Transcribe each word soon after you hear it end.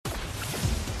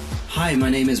Hi,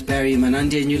 my name is Barry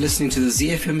Manandi and you're listening to the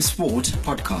ZFM Sport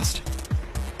podcast.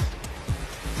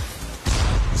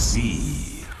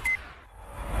 Z.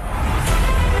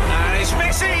 And it's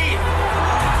Messi!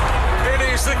 It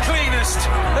is the cleanest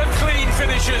of clean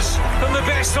finishes and the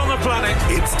best on the planet.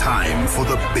 It's time for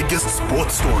the biggest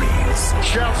sports stories.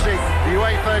 Chelsea, the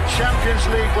UEFA Champions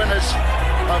League winners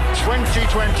of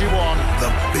 2021.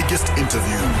 The biggest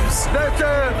interviews. That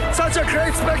such a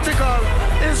great spectacle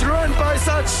is ruined by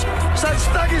such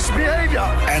thuggish behavior.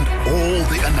 And all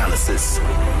the analysis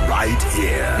right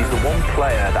here. He's the one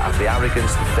player that has the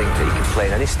arrogance to think that he can play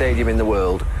in any stadium in the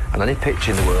world and any pitch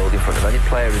in the world in front of any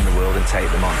player in the world and take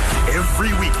them on.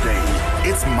 Every weekday,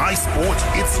 it's my sport,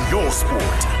 it's your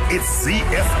sport. It's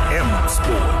ZFM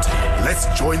Sport. Let's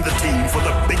join the team for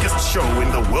the biggest show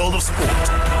in the world of sport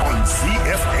on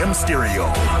ZFM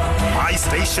Stereo. My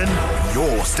station,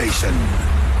 your station.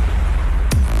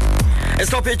 It's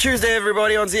Top Hit Tuesday,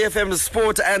 everybody, on ZFM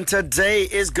Sport, and today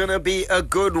is going to be a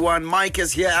good one. Mike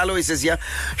is here, Alois is here,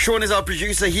 Sean is our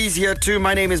producer, he's here too.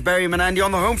 My name is Barry Manandi.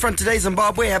 On the home front today,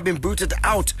 Zimbabwe have been booted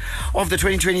out of the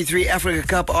 2023 Africa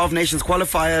Cup of Nations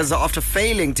qualifiers after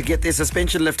failing to get their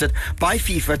suspension lifted by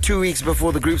FIFA 2 weeks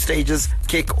before the group stages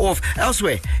kick off.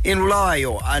 Elsewhere, in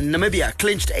Bulawayo, Namibia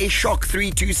clinched a shock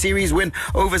 3-2 series win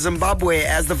over Zimbabwe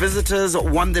as the visitors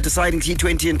won the deciding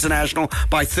T20 International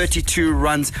by 32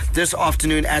 runs this afternoon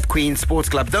at Queen's Sports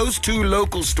Club. Those two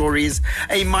local stories,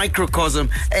 a microcosm,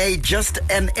 just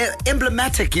an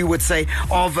emblematic, you would say,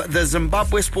 of the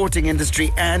Zimbabwe sporting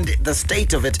industry and the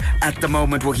state of it at the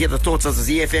moment. We'll hear the thoughts of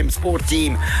the ZFM Sport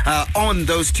team on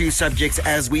those two subjects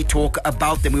as we talk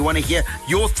about them. We want to hear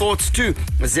your thoughts too.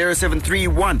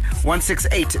 0731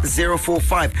 168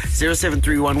 045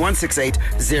 0731 168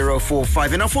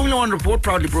 045. And our Formula One report,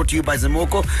 proudly brought to you by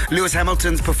Zimoko. Lewis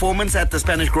Hamilton's performance at the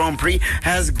Spanish Grand Prix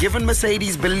has given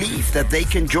Mercedes belief that they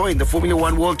can join the Formula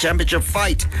One World Championship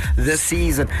fight this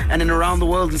season. And in Around the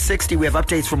World in 60, we have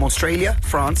updates from Australia,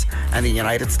 France, and the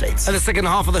United States. And the second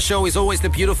half of the show is always the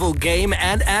beautiful game.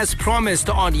 And as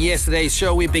promised on yesterday's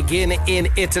show, we begin in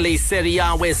Italy, Serie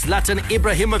A, where Zlatan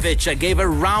Ibrahimovic gave a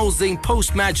rousing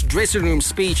post-match dressing room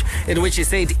speech in which he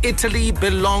said Italy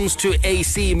belongs to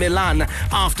AC Milan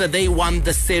after they won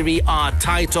the Serie A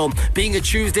title. Being a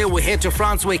Tuesday, we head to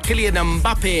France, where Kylian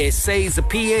Mbappe says the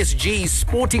PSG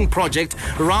sporting project,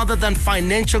 rather than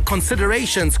financial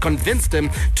considerations, convinced him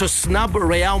to snub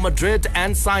Real Madrid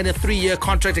and sign a 3-year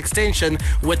contract extension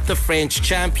with the French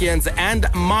champions. And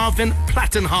Marvin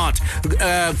Plattenhardt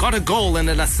got a goal and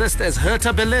an assist as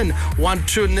Hertha Berlin won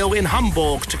 2-0 in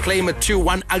Hamburg to claim a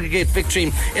 2-1 aggregate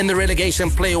victory in the relegation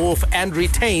playoff and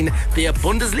retain their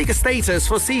Bundesliga status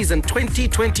for season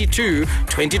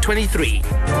 2022-2023.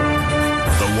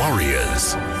 The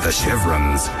Warriors, the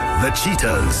Chevrons, the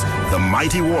Cheetahs, the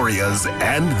Mighty Warriors,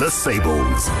 and the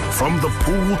Sables. From the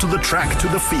pool to the track to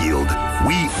the field,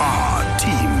 we are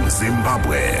Team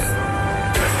Zimbabwe.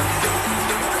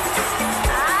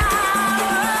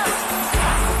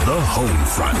 The Home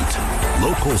Front.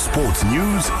 Local sports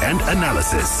news and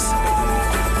analysis.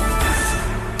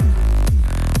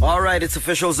 All right, it's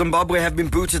official. Zimbabwe have been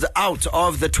booted out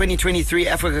of the 2023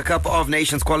 Africa Cup of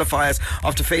Nations qualifiers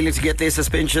after failing to get their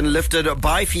suspension lifted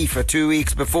by FIFA 2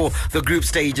 weeks before the group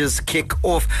stages kick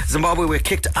off. Zimbabwe were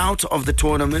kicked out of the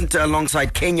tournament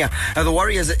alongside Kenya. The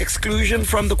Warriors' exclusion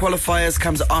from the qualifiers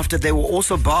comes after they were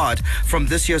also barred from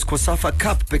this year's COSAFA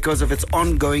Cup because of its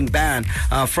ongoing ban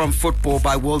from football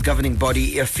by world governing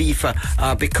body FIFA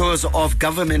because of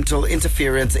governmental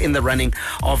interference in the running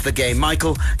of the game.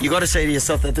 Michael, you got to say to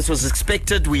yourself that this was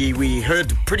expected. We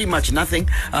heard pretty much nothing.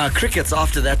 Crickets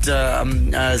after that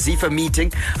ZIFA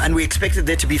meeting, and we expected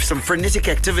there to be some frenetic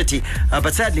activity,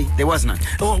 but sadly there was none.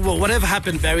 Well, whatever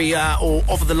happened, Barry,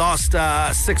 over the last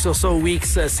 6 or so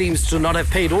weeks seems to not have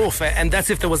paid off, and that's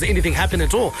if there was anything happen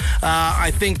at all.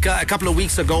 I think a couple of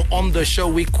weeks ago on the show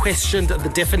we questioned the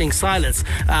deafening silence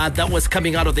that was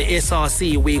coming out of the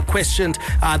SRC. We questioned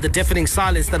the deafening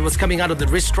silence that was coming out of the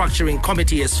restructuring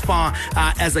committee as far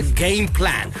as a game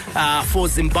plan for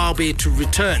Zimbabwe to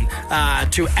return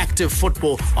to active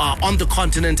football on the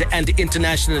continent and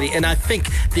internationally. And I think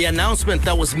the announcement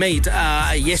that was made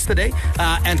yesterday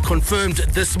and confirmed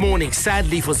this morning,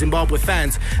 sadly for Zimbabwe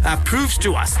fans, proves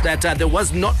to us that there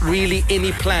was not really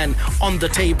any plan on the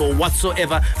table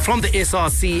whatsoever from the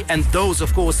SRC and those,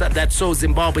 of course, that saw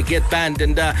Zimbabwe get banned.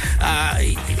 And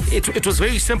it was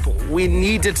very simple. We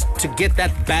needed to get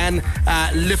that ban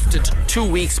lifted 2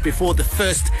 weeks before the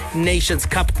first Nations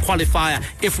Cup qualifier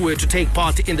if we were to take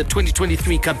part in the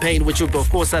 2023 campaign, which will be, of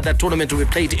course, that tournament will be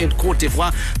played in Cote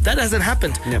d'Ivoire. That hasn't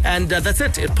happened. Yep. And that's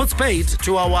it. It puts paid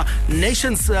to our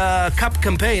Nations Cup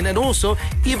campaign, and also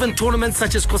even tournaments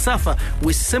such as COSAFA.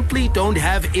 We simply don't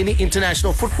have any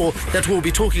international football that we'll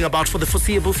be talking about for the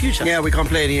foreseeable future. Yeah, we can't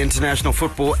play any international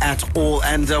football at all.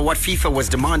 And what FIFA was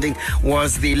demanding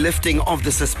was the lifting of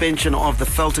the suspension of the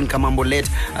Felton Kamambo-led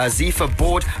ZIFA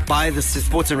board by the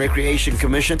Sports and Recreation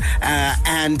Commission.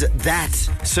 And that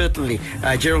certainly,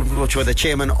 Gerald Mlocho, the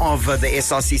chairman of the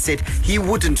SRC, said he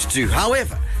wouldn't do.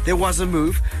 However, there was a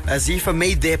move. ZIFA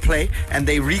made their play and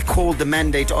they recalled the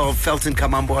mandate of Felton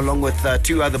Kamambo along with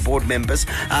two other board members.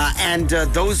 And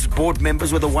those board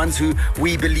members were the ones who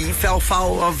we believe fell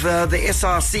foul of the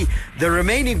SRC. The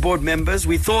remaining board members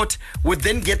we thought would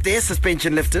then get their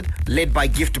suspension lifted, led by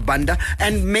Gift Banda,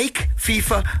 and make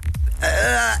FIFA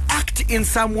act in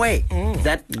some way.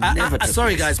 That never took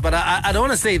sorry, place. guys, but I don't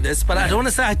want to say this, but I don't want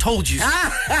to say I told you.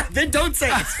 Then don't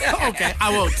say it. Okay,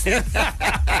 I won't.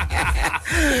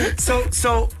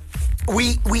 So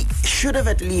we should have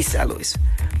at least, Alois,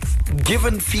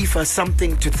 given FIFA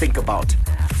something to think about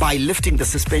by lifting the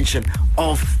suspension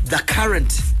of the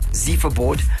current ZIFA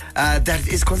board that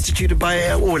is constituted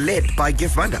by or led by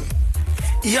Gift Banda.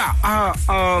 Yeah,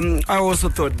 I also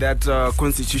thought that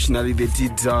constitutionally they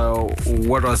did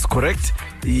what was correct.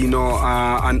 You know,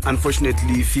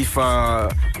 unfortunately,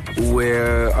 FIFA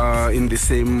were in the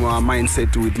same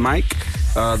mindset with Mike,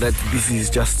 that this is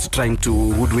just trying to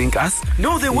hoodwink us.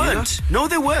 No, they weren't. No,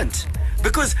 they weren't.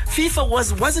 Because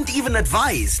FIFA wasn't even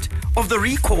advised of the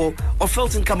recall of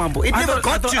Felton Kamambo. It never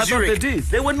got to Zurich.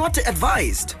 They were not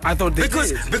advised. I thought they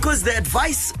did. Because the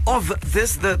advice of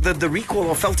this, the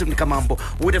recall of Felton Kamambo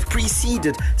would have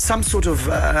preceded some sort of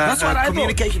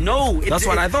communication. No, that's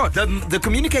what I thought. The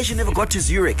communication never got to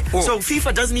Zurich. Oh. So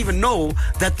FIFA doesn't even know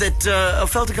that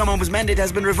Felton Kamambo's mandate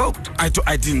has been revoked. I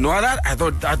didn't know that. I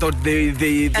thought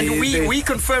we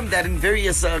confirmed that in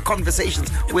various conversations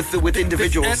with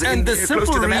individuals. And the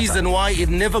simple reason why it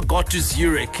never got to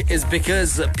Zurich is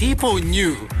because people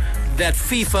knew that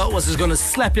FIFA was just going to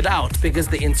slap it out, because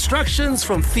the instructions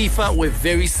from FIFA were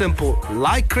very simple.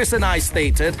 Like Chris and I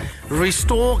stated,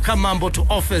 restore Kamambo to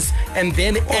office and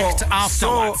then act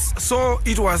afterwards. So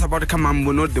it was about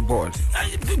Kamambo, not the board.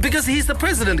 Because he's the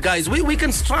president, guys. We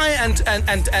can try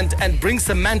and bring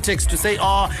semantics to say,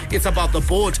 it's about the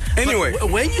board. Anyway,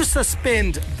 but when you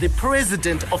suspend the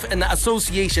president of an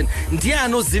association,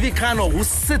 Diano Zivikano, who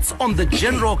sits on the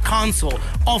general council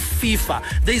of FIFA,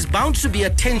 there's bound to be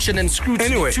attention and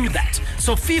scrutiny to that.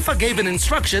 So FIFA gave an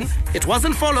instruction, it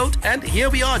wasn't followed, and here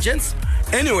we are, gents.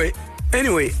 Anyway,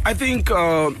 I think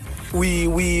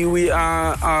we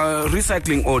are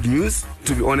recycling old news,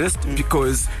 to be honest,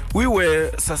 because we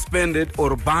were suspended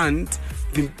or banned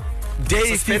the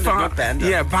day suspended, FIFA not banned,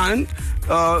 banned,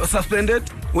 suspended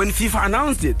when FIFA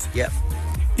announced it. Yeah.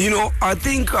 You know, I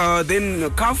think then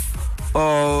CAF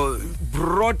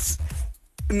brought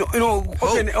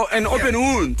open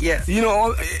wound. Yeah. You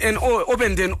know,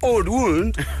 opened an old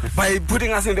wound by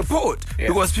putting us in the port,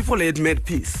 because people had made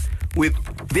peace with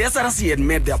the SRC, had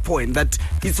made their point that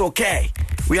it's okay,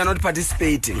 we are not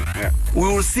participating. Yeah. We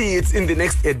will see it in the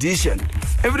next edition.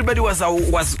 Everybody was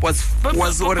already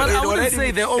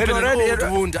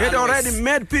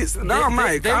made peace. Now,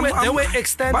 Mike, they were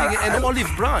extending an olive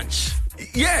branch.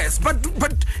 Yes, but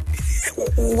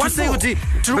what say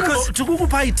because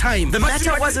time. The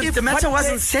matter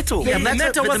wasn't settled. The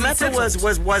matter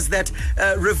was that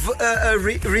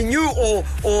renew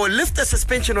or lift the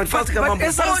suspension on Felton Kamambo. But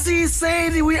SRC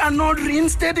said we are not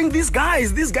reinstating these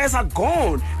guys. These guys are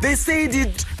gone. They said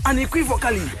it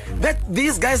unequivocally that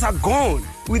these guys are gone.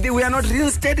 We are not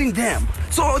reinstating them.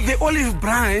 So the olive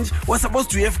branch was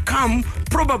supposed to have come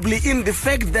probably in the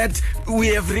fact that we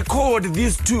have recalled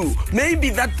these two. Maybe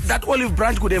that olive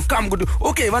branch could have come.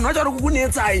 Okay, but what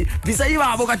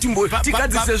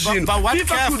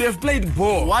FIFA could have played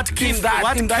ball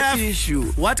in that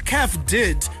issue. What CAF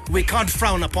did, we can't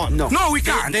frown upon. No, we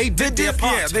can't. They did their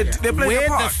part. They played Where their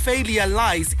part. the failure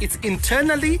lies, it's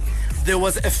internally. There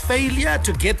was a failure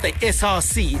to get the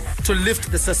SRC to lift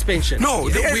the suspension. No,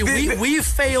 we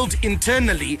failed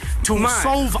internally to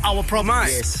solve our problem.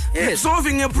 Yes.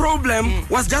 Solving a problem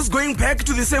was just going back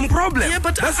to the same problem. Yeah,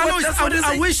 but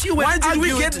I wish you had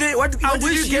argued. I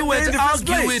wish you had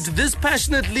argued this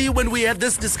passionately when we had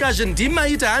this discussion. But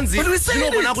we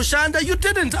said it. You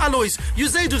didn't, Alois. You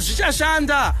said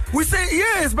Shanda. We say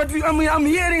yes, but I'm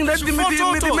hearing that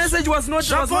the message was not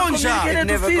communicated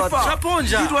to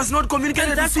FIFA. It was not communicated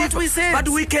And that's with what FIFA. we said. But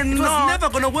we cannot. It was never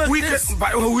gonna work, We, this.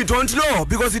 but we don't know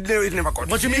because it never got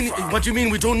What to do you mean? FIFA. What do you mean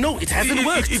we don't know? It hasn't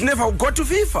worked. It never got to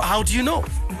FIFA. How do you know?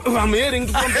 I'm hearing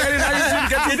from Barry that it didn't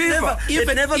get to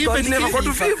FIFA. It never got to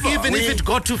FIFA. Even if it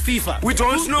got to FIFA, We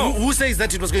don't know. Who says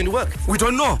that it was going to work? We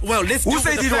don't know. Well, let's Who deal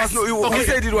said with the it facts. was no? Okay. Who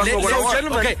said it was not So, going to work?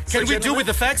 gentlemen, okay, can we deal with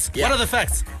the facts? Yeah. What are the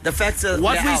facts? The facts are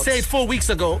What we're we out. said 4 weeks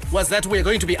ago was that we're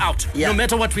going to be out, Yeah. no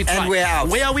matter what we try. And we're out.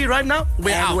 Where are we right now?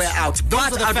 We're and out. we're out. Those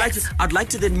But are the facts. I'd like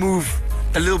to then move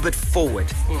a little bit forward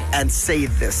and say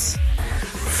this.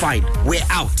 Fine, we're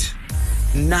out.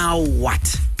 Now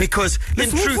what? Because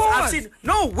Let's in move truth, forward. I've seen.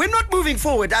 No, we're not moving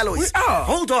forward, Alois. We are.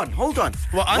 Hold on. Well,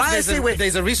 Why there's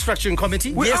a restructuring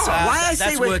committee. Yes,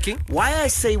 sir. Working. Why I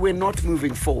say we're not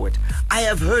moving forward. I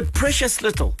have heard precious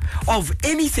little of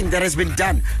anything that has been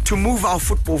done to move our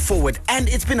football forward, and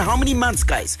it's been how many months,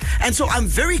 guys? And so I'm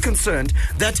very concerned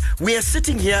that we are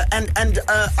sitting here, and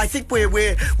I think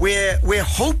we're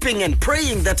hoping and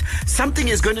praying that something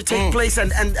is going to take place,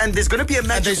 and there's going to be a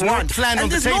magic there's no wand. plan and on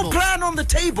the there's table. no plan on the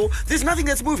table. There's nothing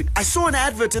that's moving. I saw an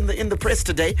advert in the press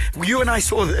today. You and I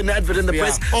saw an advert in the Yeah.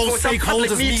 press All for some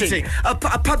public stakeholders meeting. a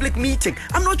public meeting.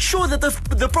 I'm not sure that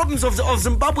the problems of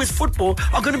Zimbabwe's football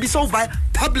are going to be solved by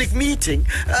public meeting.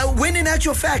 When in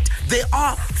actual fact, there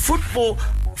are football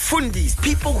fundis,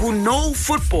 people who know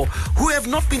football, who have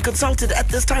not been consulted at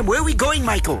this time. Where are we going,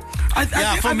 Michael?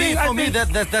 For me,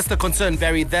 that's the concern,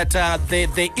 Barry, that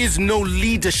there is no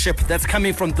leadership that's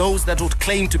coming from those that would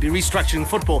claim to be restructuring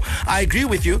football. I agree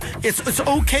with you. It's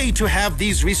okay to have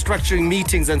these restructuring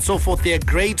meetings and so forth. They're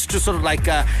great to sort of like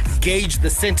gauge the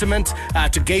sentiment,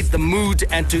 to gauge the mood,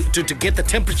 and to get the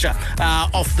temperature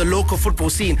of the local football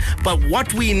scene. But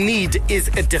what we need is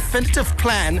a definitive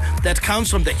plan that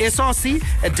comes from the SRC,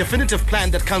 a definitive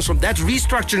plan that comes from that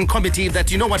restructuring committee,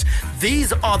 that, you know what,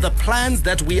 these are the plans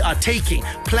that we are taking,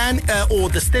 or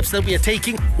the steps that we are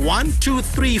taking, 1, 2,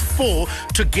 3, 4,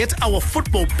 to get our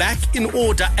football back in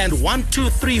order, and 1, 2,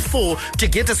 3, 4 to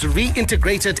get us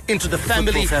reintegrated into the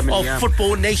family of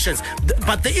football nations.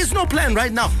 But there is no plan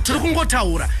right now.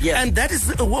 Yeah. And that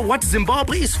is what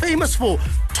Zimbabwe is famous for.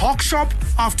 Talk shop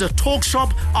after talk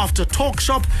shop after talk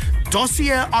shop,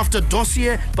 dossier after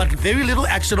dossier, but very little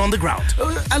action on the ground.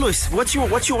 Alois, what's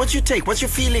your take? What's your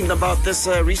feeling about this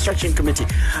restructuring committee?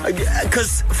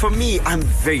 Because for me, I'm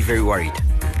very, very worried.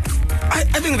 I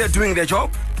think they're doing their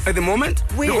job at the moment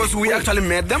because we actually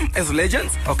met them as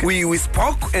legends. Okay. We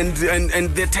spoke and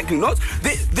they're taking notes.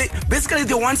 They basically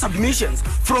they want submissions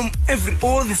from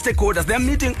all the stakeholders. They're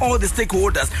meeting all the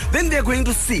stakeholders. Then they're going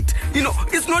to sit. You know,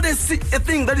 it's not a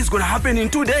thing that is going to happen in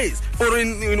 2 days or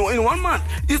in 1 month.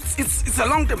 It's a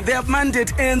long term. Their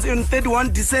mandate ends in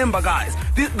 31 December, guys.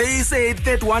 They say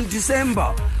 31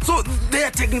 December. So they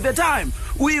are taking the time.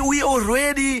 We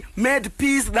already made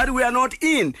peace that we are not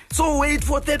in. So wait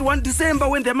for 31 December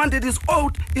when the mandate is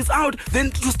out, then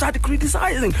to start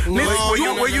criticizing. We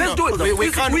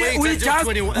can't wait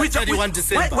until 31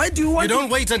 December. Why do you want? You don't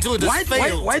wait until it is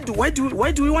failed. Why do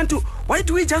we want to? Why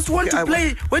do we just want to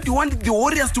play? Why do you want the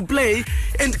Warriors to play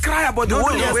and cry about the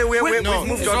Warriors? We've No,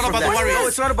 moved it's on not from about that. the Warriors. No,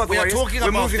 it's not about the We are Warriors. talking We're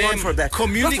about moving on them from that.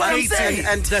 communicating saying.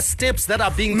 And the steps that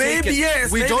are being Maybe taken.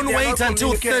 yes, We maybe don't they are wait not until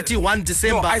communicating. 31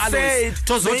 December. No, I said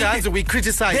maybe we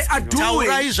criticize. they are doing.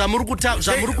 Taurai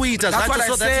zvamurikuita That's what I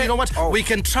so that, you know what, said. we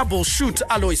can troubleshoot,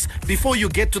 Alois, before you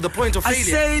get to the point of I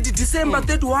failure. said December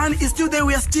 31 is still there.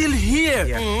 We are still here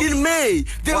in May.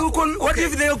 They will what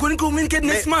if they are going to communicate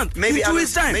next month? maybe in 2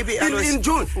 weeks' time. maybe in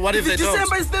June. What if they don't?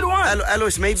 December is 31.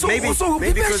 Alois, maybe So maybe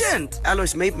be because patient.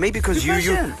 Alois, maybe because Be you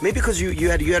patient. maybe because you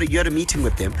had a meeting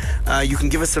with them. You can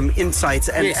give us some insights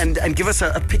and Yes. and give us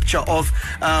a picture of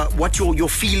what your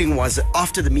feeling was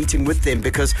after the meeting with them.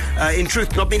 Because in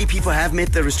truth, not many people have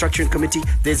met the restructuring committee.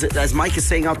 There's, as Mike is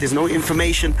saying out, there's no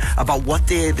information about what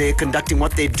they're conducting,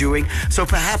 what they're doing. So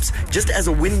perhaps just as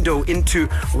a window into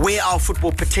where our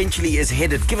football potentially is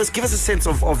headed, give us a sense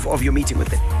of your meeting with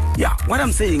them. Yeah, what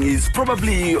I'm saying is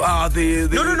probably the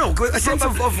No. A sense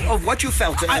of what you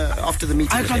felt after the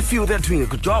meeting. I with can them. feel they're doing a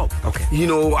good job. Okay.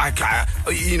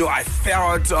 I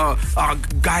felt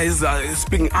guys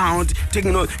speaking out,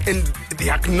 taking notes, and the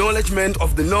acknowledgement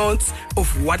of the notes of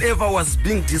whatever was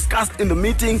being discussed in the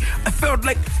meeting. I felt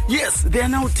like yes, they are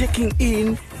now taking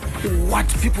in what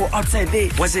people outside there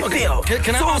Was it- feel. Okay,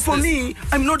 can I so ask for this? me,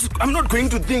 I'm not going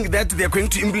to think that they're going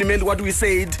to implement what we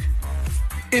said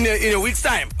in a week's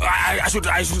time, I should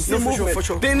see movement. For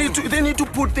sure. They need to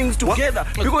put things together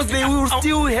because they will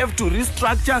still have to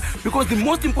restructure. Because the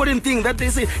most important thing that they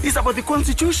say is about the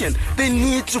constitution. They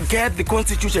need to get the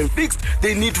constitution fixed.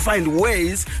 They need to find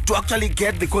ways to actually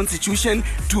get the constitution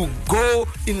to go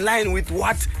in line with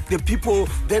what the people,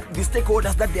 that the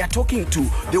stakeholders that they are talking to.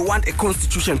 They want a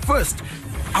constitution first.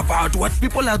 About what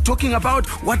people are talking about,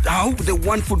 how they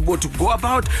want football to go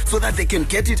about, so that they can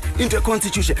get it into a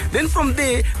constitution. Then from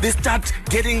there, they start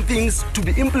getting things to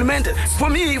be implemented. For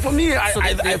me, they're coming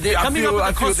up with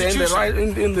the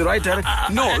constitution in the right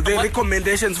direction. No, the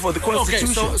recommendations for the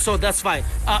constitution. Okay, so that's fine.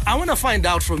 I want to find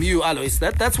out from you, Alois.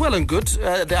 That's well and good.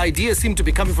 The ideas seem to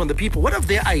be coming from the people. What are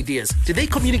their ideas? Did they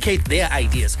communicate their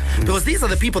ideas? Because these are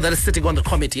the people that are sitting on the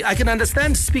committee. I can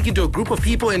understand speaking to a group of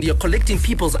people and you're collecting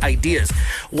people's ideas.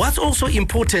 What's also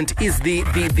important is the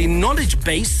knowledge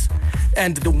base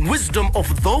and the wisdom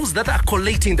of those that are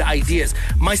collating the ideas.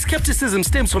 My skepticism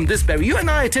stems from this, Barry. You and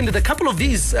I attended a couple of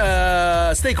these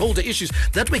stakeholder issues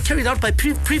that were carried out by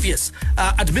previous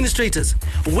administrators,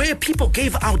 where people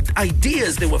gave out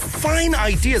ideas. They were fine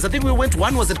ideas. I think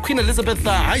one was at Queen Elizabeth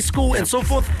High School and so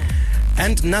forth,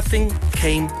 and nothing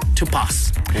came to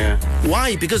pass. Yeah.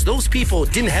 Why? Because those people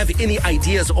didn't have any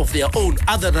ideas of their own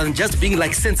other than just being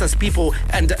like census people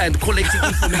and collecting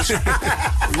information.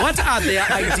 What are their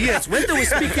ideas? When they were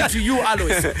speaking to you,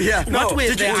 Alois, what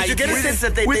were their ideas? Did you get a sense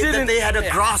that they had a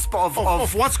grasp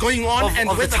of what's going on and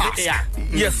the task?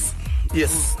 Yes.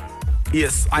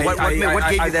 What gave you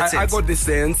that sense? I got the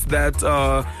sense that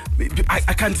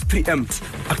I can't preempt.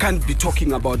 I can't be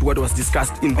talking about what was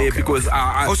discussed in there because so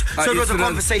it was a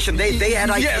conversation. They had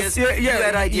ideas. You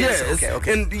had ideas.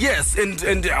 Yes.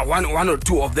 And one or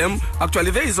two of them.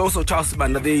 Actually, there is also Charles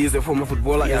Banda. There is a former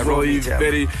footballer.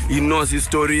 He knows his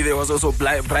story. There was also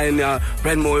Brian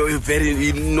Moyo.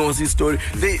 He knows his story.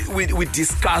 We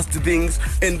discussed things,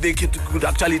 and they could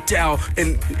actually tell.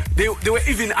 And they were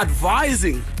even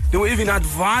advising.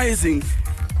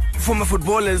 Former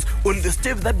footballers on the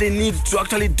steps that they need to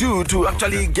actually do to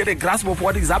actually get a grasp of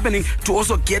what is happening, to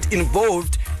also get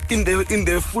involved in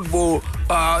the football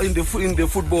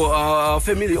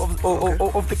family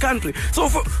of the country. So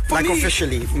for like me,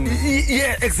 officially,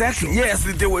 yeah, exactly. Yes,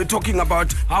 they were talking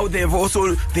about how they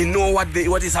know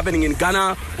what is happening in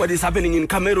Ghana, what is happening in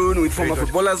Cameroon with former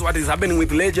footballers, what is happening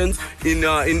with legends in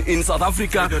South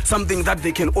Africa. Something that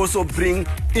they can also bring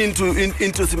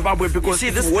into Zimbabwe, because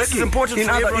this is important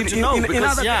for everyone to know. In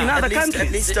other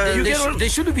countries, there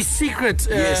shouldn't be secret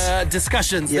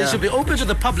discussions. They should be open to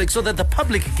the public so that the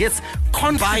public gets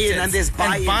confidence buy-in, and there's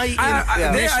buy-in. I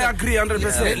agree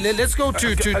 100%. Let's go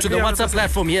to the WhatsApp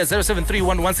platform here,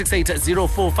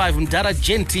 0731168045. Mdara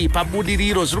Genti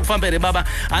pabudiriro zviri kufamba here baba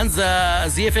hanza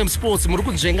ZFM Sports muri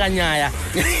kunzvenga nyaya.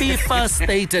 FIFA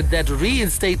stated that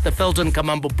reinstate the Felton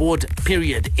Kamambo board,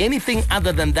 period. Anything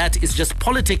other than that is just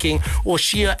politicking or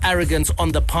sheer arrogance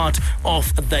on the part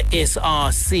of the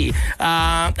SRC.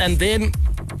 And then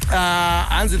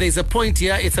Anza, there's a point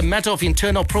here. It's a matter of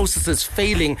internal processes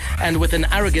failing, and with an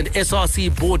arrogant SRC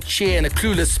board chair and a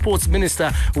clueless sports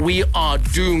minister, we are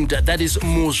doomed. That is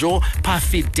Mujo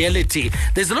Pafidelity.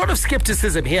 There's a lot of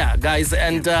skepticism here, guys,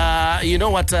 and you know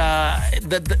what?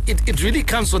 It really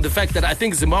comes from the fact that I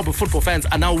think Zimbabwe football fans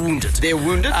are now wounded. They're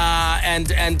wounded, and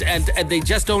they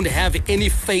just don't have any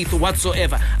faith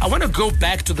whatsoever. I want to go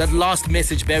back to that last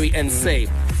message, Barry, and say,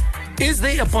 is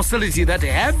there a possibility that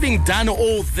having done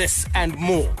all this and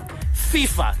more,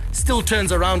 FIFA still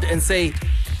turns around and say,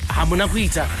 and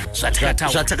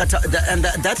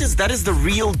that is the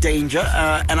real danger,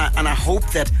 and I hope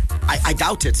that I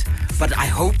doubt it, but I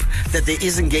hope that there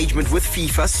is engagement with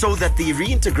FIFA so that the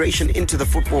reintegration into the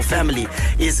football family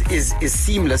is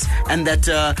seamless, and that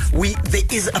there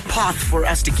is a path for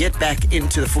us to get back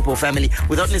into the football family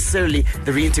without necessarily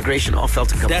the reintegration of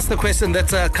Felton Kamambo. That's the question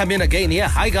that's come in again here.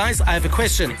 Hi guys, I have a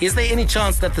question. Is there any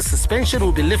chance that the suspension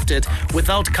will be lifted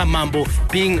without Kamambo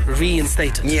being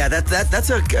reinstated? Yeah, that's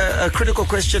a critical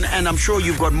question, and I'm sure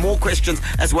you've got more questions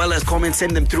as well as comments.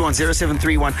 Send them through on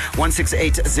 0731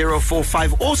 168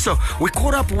 Also, we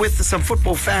caught up with some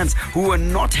football fans who were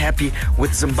not happy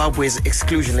with Zimbabwe's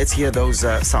exclusion. Let's hear those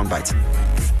sound bites. In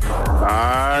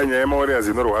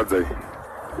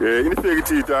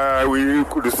fact, we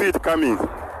could see it coming.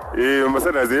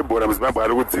 Masana zebora muzimabwe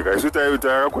ari kudzika isu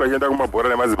takakura kuenda kumabhora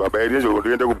nemazimbabwe aizvo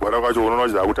toenda kubhora kwacho unoona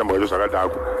zvakutamba kwacho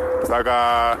zvakadhako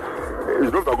saka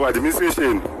zvinobva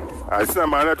kuadministration hatisina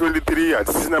maana 23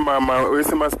 hatisina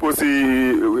wese masports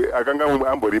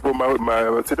akanga amboripo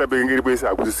setup inge iripo yese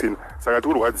hakusisina saka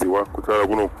tikurwadziwa kutaura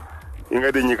kunoku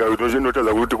ingati nyika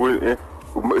inotadza kuti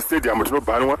stadium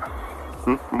tinobhanwa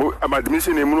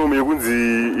amadmission emunomu yekunzi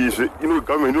izve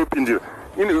government inopindira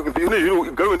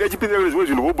government yachipindira zvimwe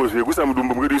zvinhu vobho zvekuisa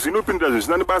mudumbu mwedu isu inopindira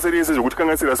zvisina nebasa rese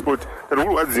zvekutikanganyisira sport tari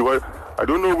kurwadziwa. I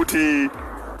don't know kuti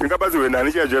tingabatsirwe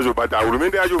nani chaizvo but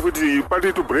hurumende yacho futi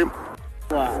party to blame.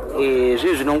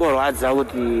 Zvinhu zvinongorwadza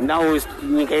kuti now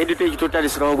nyika yedu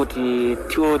tichitotarisirawo kuti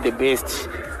tiwe the best,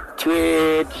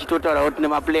 tiwe tichitotaura kuti tine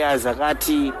maplayers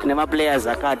akati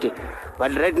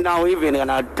but right now even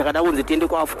kana takada kunzi tiende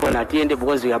kuAFCON hatiende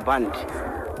because we are banned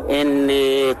and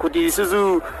kuti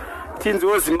isusu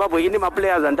tinziwo Zimbabwe ine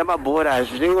maplayers anotamba bhora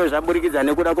zvinenge zvaburikidza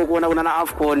nekuda kwokuona kuna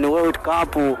naAFCON World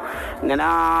Cup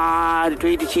nana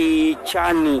toiti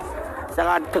chichani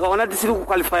saka takaona tisiri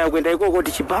kuqualifya kuenda ikoko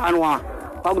tichibanwa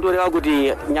pakutoreva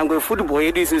kuti nyangwe football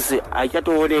yedu isusu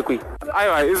haichatoonekwi.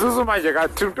 Aiwa isusu manje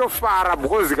tirikutofara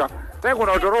because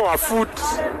taigona kutorohwa futi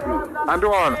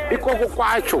andiona ikoko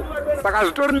kwacho saka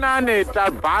zvitori nane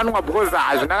tabhanwa because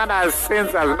hazvina kana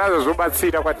sense hazvina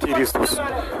zvazobatsira kwatiri isusu.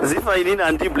 Zifa inini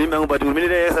handiblame yangu but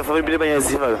hurumende yaisafambire panyaya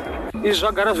Zifa izvi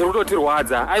zvagara zviri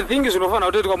kutotirwadza. I think zvinofanira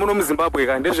kutoitwa muno muZimbabwe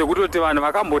ka ndezvekutoti vanhu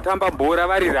vakambotamba bhora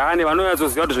vari rane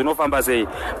vanonyatsoziva kuti zvinofamba sei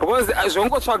because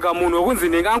zvongotsvaga munhu wekunzi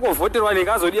ndingangovhoterwa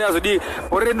ndingazodii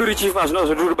bhora redu richifa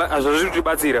hazviri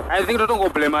kutibatsira. I think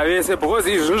totongoblema vese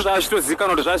because izvi zvinhu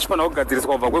zvachitozikanwa kuti zvachifanira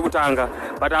kugadziriswa kubva kwekutanga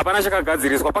but hapana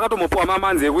chakagadziriswa. Pakatombopuwa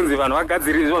mamanzi ekunzi vanhu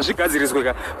zvigadziriswe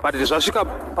ka but zvasvika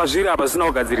pazviri apa zvisina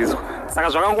kugadziriswa saka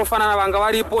zvakangofanana vanga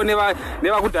varipo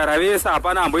nevakudhara vese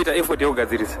hapana amboita effort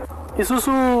yekugadzirisa.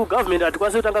 Isusu government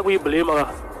hatikwanisi kutanga kuiblame.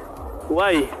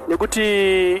 Why?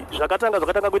 Nekuti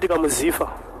zvakatanga kuitika muZifa.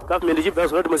 Government ichibva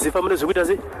kuti muZifa mune zvikuita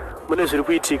sei? Mune zviri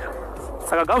kuitika.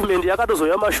 Saka government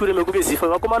yakatozoya mashure mekunge Zifa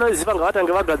vakomana veZifa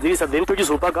ngavatange vagadzirisa then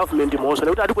tochizopa government mhosva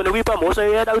nekuti hatikone kuipa mhosva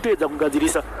yada kutoedza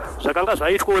kugadzirisa zvakanga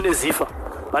zvaitwawo neZifa.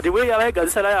 But way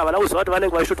yavaigadzirisa nayo havana kuziva kuti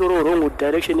vanenge vachitotorowo wrong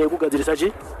direction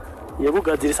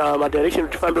yekugadzirisa madirection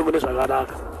kuti tifambe mune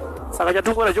zvakanaka. Saka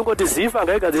chatingona chingoti Zifa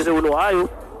ngaigadzirise unhu hwayo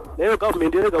nayo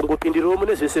government irega kungopindirawo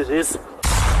mune zvese zvese.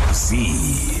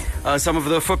 Some of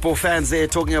the football fans there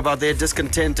talking about their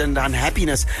discontent and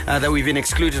unhappiness that we've been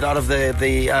excluded out of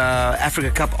the Africa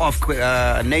Cup of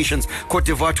Nations Cote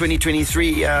d'Ivoire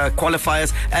 2023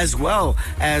 qualifiers, as well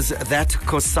as that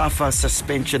COSAFA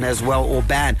suspension as well, or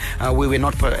ban, where we're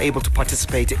not able to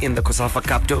participate in the COSAFA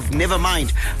Cup. Never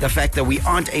mind the fact that we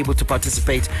aren't able to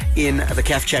participate in the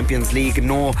CAF Champions League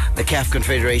nor the CAF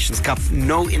Confederations Cup.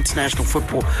 No international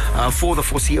football for the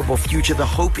foreseeable future. The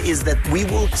hope is that we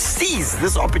will seize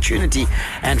this opportunity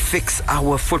and fix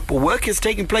our football. Work is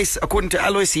taking place. According to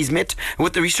Alois, he's met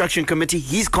with the restructuring committee.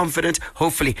 He's confident.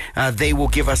 Hopefully, they will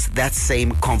give us that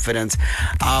same confidence.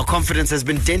 Our confidence has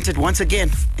been dented once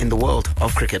again in the world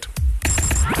of cricket.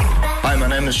 Hi, my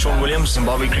name is Sean Williams,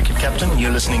 Zimbabwe cricket captain.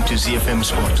 You're listening to ZFM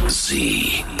Sport.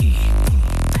 Z.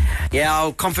 Yeah,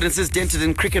 our confidence is dented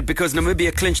in cricket because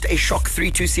Namibia clinched a shock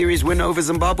 3-2 series win over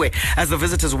Zimbabwe as the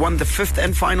visitors won the fifth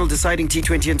and final deciding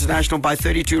T20 International by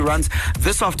 32 runs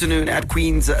this afternoon at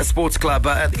Queen's Sports Club.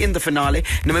 In the finale,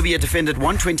 Namibia defended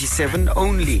 127,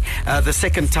 only the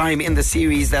second time in the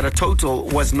series that a total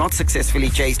was not successfully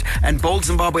chased, and bowled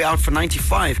Zimbabwe out for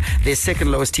 95, their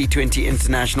second lowest T20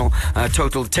 International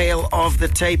total. Tail of the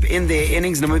tape in their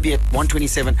innings, Namibia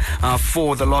 127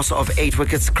 for the loss of 8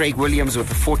 wickets. Craig Williams with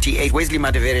the 48. Wesley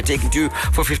Madivere taking 2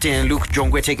 for 15 and Luke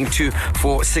Jongwe taking 2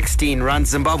 for 16 runs.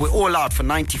 Zimbabwe all out for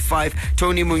 95.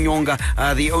 Tony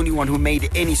Munyonga, the only one who made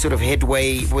any sort of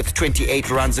headway with 28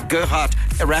 runs. Gerhard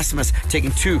Erasmus taking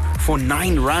 2 for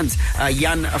 9 runs.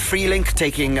 Jan Freelink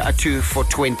taking 2 for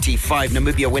 25.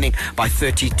 Namibia winning by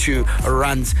 32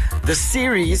 runs. The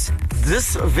series,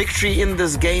 this victory in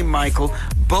this game, Michael,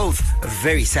 both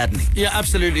very saddening. Yeah,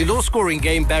 absolutely. Low-scoring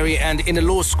game, Barry, and in a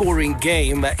low-scoring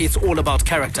game, it's all about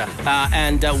character.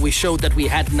 And we showed that we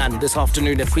had none this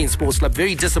afternoon at Queen's Sports Club.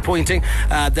 Very disappointing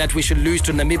that we should lose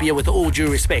to Namibia, with all due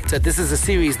respect. This is a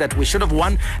series that we should have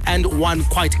won, and won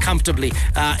quite comfortably,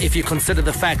 if you consider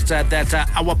the fact that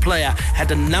our player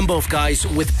had a number of guys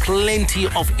with plenty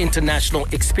of international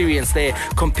experience there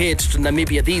compared to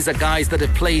Namibia. These are guys that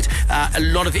have played a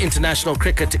lot of international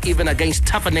cricket, even against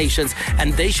tougher nations,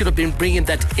 and they should have been bringing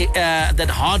that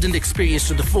hardened experience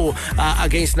to the fore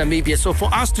against Namibia. So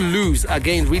for us to lose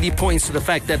again really points to the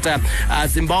fact that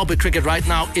Zimbabwe cricket right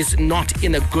now is not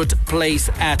in a good place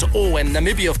at all. And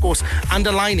Namibia, of course,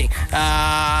 underlining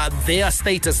their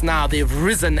status now. They've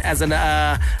risen as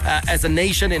a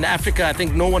nation in Africa. I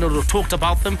think no one would have talked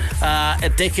about them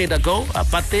a decade ago.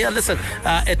 But they are,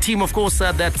 a team, of course,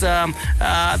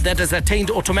 that has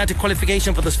attained automatic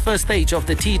qualification for this first stage of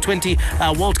the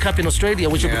T20 World Cup in Australia,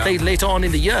 which will be played later on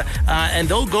in the year. And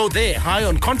they'll go there high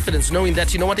on confidence, knowing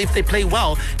that, you know what, if they play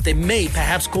well, they may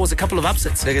perhaps cause a couple of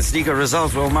upsets. They can sneak a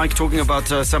result. Well, Mike, talking about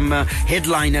some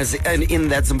headliners in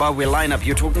that Zimbabwe lineup,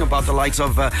 you're talking about the likes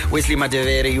of Wesley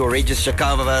Madevere, your Regis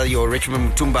Shakava, your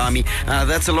Richmond Mutumbami.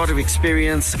 That's a lot of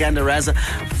experience. Skandaraza,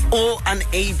 all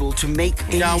unable to make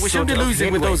any we shouldn't be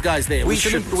losing with those guys there. We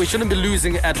shouldn't be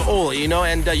losing at all, you know.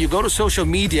 And you go to social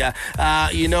media,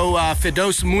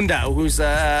 Firdous Munda, who's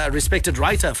a respected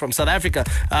writer from South Africa,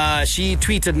 she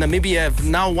tweeted Namibia have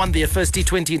now won their first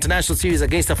T20 international series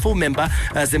against a full member,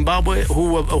 Zimbabwe,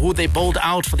 who they bowled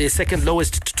out for their second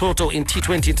lowest total in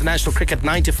T20 international cricket,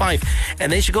 95.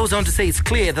 And then she goes on to say it's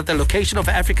clear that the location of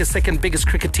Africa's second biggest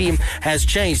cricket team has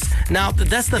changed. Now,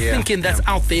 that's the thinking that's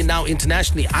out there now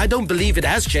internationally. I don't believe it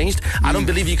has changed. I don't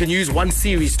believe you can use one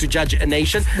series to judge a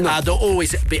nation. There'll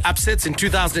always be upsets. In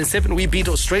 2007, we beat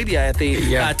Australia at the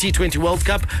T20 World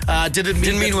Cup. Didn't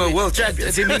mean we were world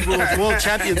champions. Didn't mean we were world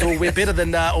champions or we're better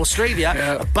than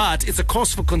Australia. But it's a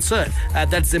cause for concern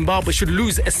that Zimbabwe should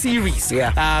lose a series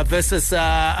versus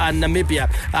Namibia.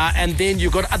 And then you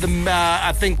got other,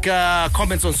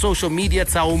 comments on social media.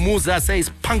 Tsao Musa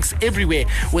says punks everywhere,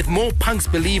 with more punks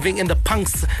believing in the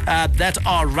punks that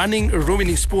are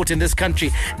ruining sport in this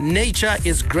country. Nature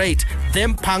is great.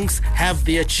 Them punks have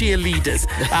their cheerleaders.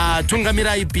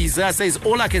 Tungamirai Biza says,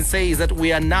 all I can say is that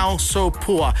we are now so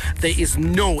poor. There is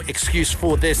no excuse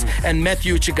for this. And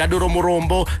Matthew Chigaduro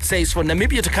Murombo says, for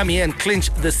Namibia to come here and clinch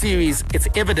the series, it's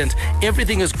evident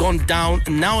everything has gone down.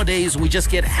 Nowadays, we just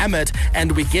get hammered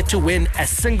and we get to win a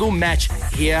single match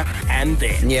here and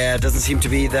there. Yeah, it doesn't seem to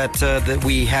be that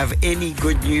we have any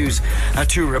good news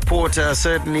to report.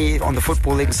 Certainly on the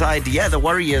footballing side, the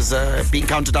Warriors being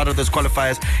counted out of those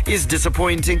qualifiers is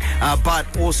disappointing, but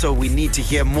also we need to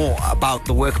hear more about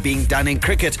the work being done in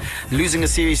cricket. Losing a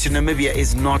series to Namibia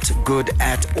is not good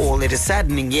at all. It is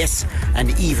saddening, yes,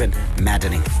 and even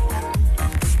maddening.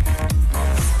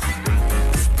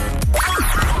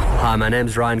 Hi, my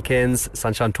name's Ryan Cairns,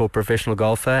 Sunshine Tour professional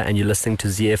golfer, and you're listening to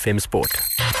ZFM Sport.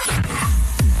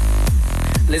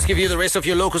 Let's give you the rest of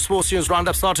your local sports news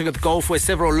roundup, starting with golf, where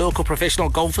several local professional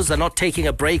golfers are not taking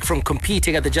a break from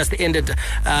competing at the just ended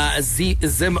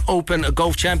Zim Open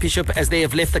Golf Championship, as they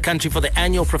have left the country for the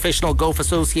annual Professional Golf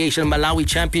Association Malawi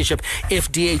Championship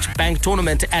FDH Bank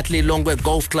Tournament at Lilongwe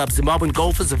Golf Club. Zimbabwean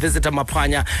golfers Visitor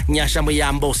Mapanya, Nyasha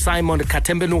Muyambo, Simon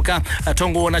Katembenuka,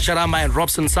 Tongoona Charama and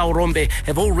Robson Saurombe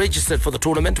have all registered for the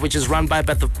tournament, which is run by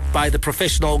the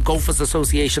Professional Golfers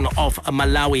Association of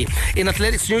Malawi. In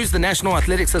athletics news, the National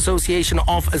Athletics Association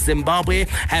of Zimbabwe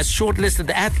has shortlisted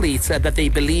the athletes that they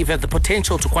believe have the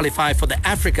potential to qualify for the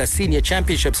Africa Senior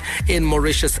Championships in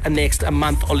Mauritius next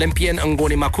month. Olympian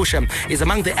Ngoni Makusha is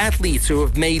among the athletes who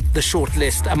have made the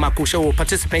shortlist. Makusha will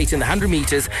participate in the 100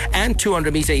 meters and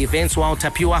 200 meter events, while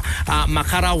Tapiwa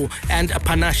Makarau and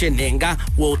Panashe Nenga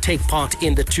will take part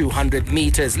in the 200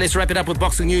 meters. Let's wrap it up with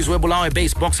boxing news, where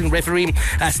Bulawayo-based boxing referee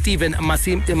Stephen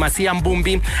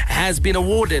Masiambumbi has been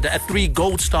awarded a 3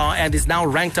 gold star and is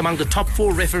now ranked among the top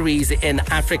 4 referees in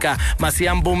Africa.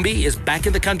 Masiambumbi is back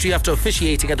in the country after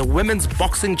officiating at the Women's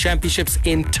Boxing Championships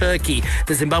in Turkey.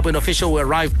 The Zimbabwean official who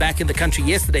arrived back in the country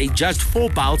yesterday judged 4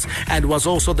 bouts and was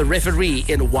also the referee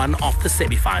in one of the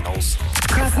semi-finals.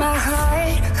 Cross my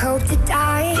heart, hope to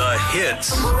die. The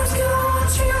hits.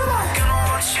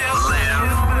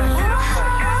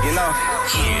 You know.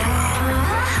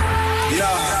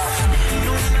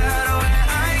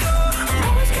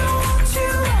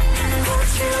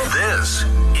 This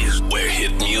is where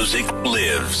hit music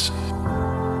lives.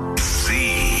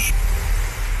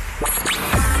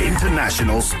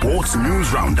 International Sports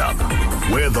News Roundup,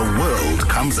 where the world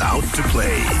comes out to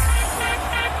play.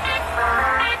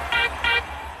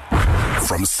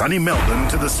 From sunny Melbourne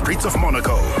to the streets of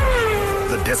Monaco,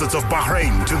 the deserts of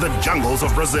Bahrain to the jungles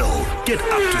of Brazil, get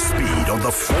up to speed on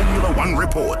the Formula One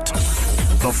Report.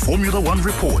 The Formula One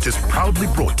Report is proudly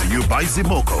brought to you by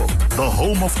Zimoco, the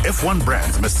home of F1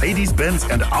 brands Mercedes-Benz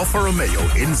and Alfa Romeo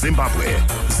in Zimbabwe.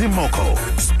 Zimoco,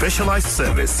 specialized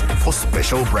service for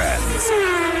special brands.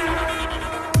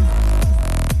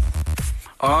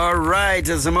 All right,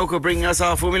 Zimoco bringing us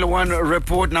our Formula One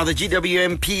report. Now, the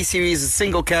GWMP Series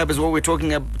single cab is what we're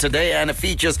talking about today, and it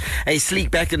features a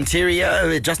sleek back interior,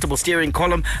 adjustable steering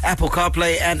column, Apple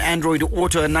CarPlay and Android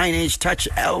Auto, a 9-inch touch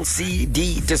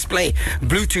LCD display,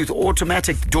 Bluetooth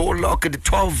automatic door lock, a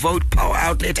 12-volt power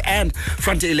outlet, and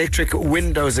front electric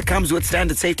windows. It comes with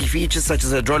standard safety features such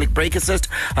as hydraulic brake assist,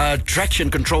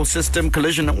 traction control system,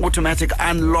 collision automatic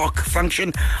unlock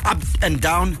function, up and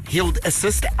down hill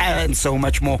assist, and so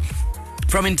much more.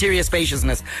 From interior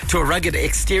spaciousness to a rugged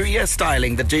exterior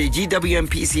styling, the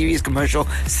GWMP Series commercial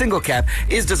single cab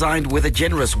is designed with a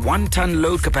generous 1-ton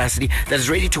load capacity that is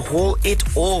ready to haul it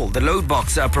all. The load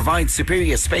box provides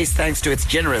superior space thanks to its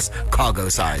generous cargo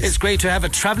size. It's great to have a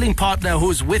traveling partner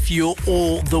who's with you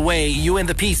all the way. You and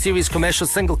the P Series commercial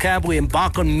single cab, we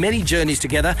embark on many journeys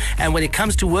together, and when it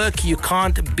comes to work, you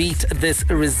can't beat this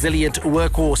resilient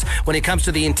workhorse. When it comes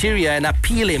to the interior, an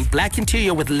appealing black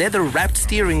interior with leather-wrapped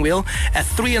steering wheel, a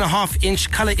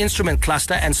 3.5-inch color instrument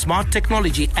cluster and smart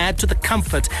technology add to the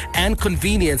comfort and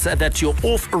convenience that your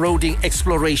off-roading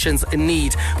explorations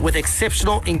need. With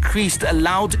exceptional increased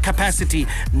loud capacity,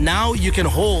 now you can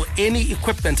haul any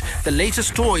equipment, the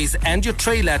latest toys and your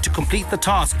trailer to complete the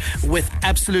task with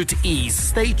absolute ease.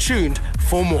 Stay tuned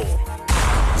for more.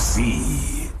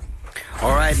 Z.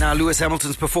 All right, now Lewis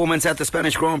Hamilton's performance at the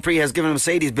Spanish Grand Prix has given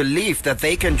Mercedes belief that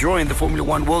they can join the Formula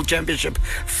One World Championship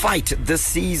fight this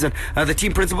season. The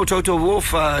team principal Toto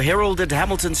Wolff heralded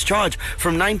Hamilton's charge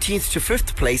from 19th to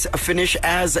 5th place, a finish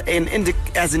as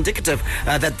indicative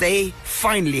that they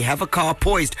finally have a car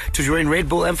poised to join Red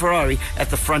Bull and Ferrari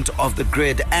at the front of the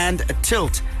grid and a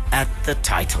tilt at the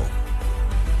title.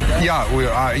 Yeah, we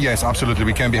are, yes, absolutely.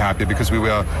 We can be happy because we were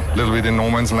a little bit in no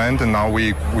man's land, and now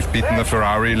we've beaten the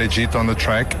Ferrari legit on the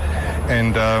track.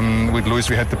 And with Lewis,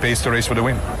 we had the pace to race for the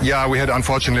win. Yeah, we had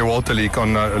unfortunately a water leak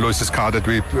on Lewis's car that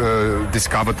we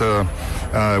discovered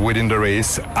within the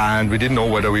race, and we didn't know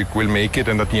whether we will make it.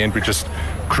 And at the end, we just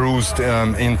cruised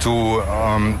into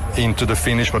the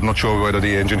finish, but not sure whether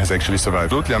the engine has actually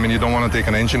survived. Absolutely. I mean, you don't want to take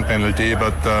an engine penalty,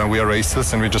 but we are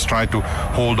racers, and we just try to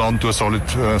hold on to a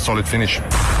solid finish.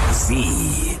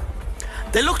 Z.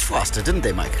 They looked faster, didn't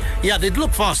they, Mike? Yeah, they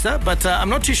looked faster, but I'm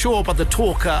not too sure about the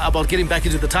talk about getting back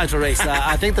into the title race.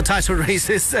 I think the title race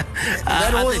is... that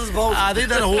horse is bolted. I think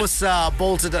that horse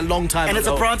bolted a long time ago. And it's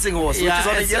a prancing horse, which is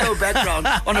on a yellow background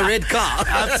on a red car.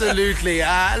 Absolutely.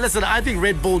 Listen, I think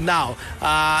Red Bull now,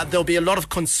 there'll be a lot of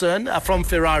concern from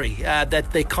Ferrari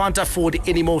that they can't afford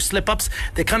any more slip-ups.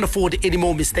 They can't afford any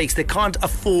more mistakes. They can't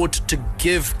afford to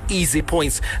give easy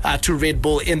points to Red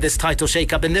Bull in this title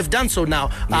shake-up. And they've done so now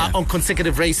on consecutive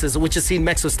races, which has seen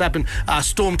Max Verstappen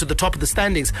storm to the top of the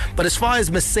standings. But as far as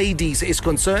Mercedes is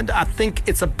concerned, I think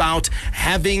it's about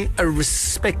having a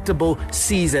respectable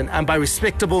season. And by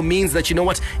respectable means that, you know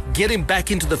what, getting back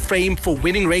into the frame for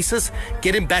winning races,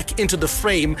 getting back into the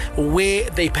frame where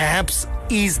they perhaps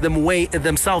ease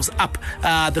themselves up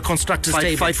the constructors'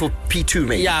 table. Fight for P2,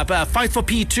 maybe. Yeah, fight for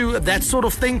P2, that sort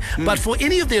of thing. But for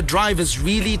any of their drivers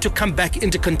really to come back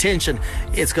into contention,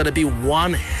 it's going to be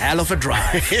one hell of a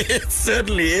drive. It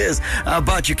certainly is.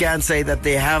 But you can say that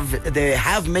they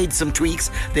have made some tweaks.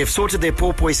 They've sorted their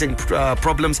porpoising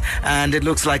problems, and it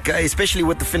looks like, especially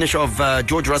with the finish of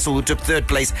George Russell, who took 3rd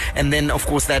place, and then, of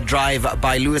course, that drive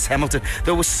by Lewis Hamilton,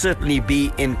 they will certainly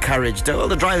be encouraged. Well,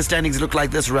 the driver standings look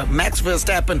like this. Max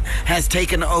Verstappen has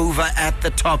taken over at the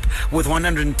top with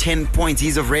 110 points.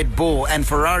 He's of Red Bull, and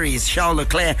Ferrari's Charles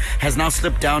Leclerc has now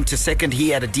slipped down to 2nd. He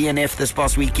had a DNF this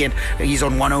past weekend. He's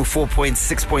on 104 points,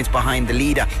 6 points behind the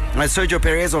leader. Sergio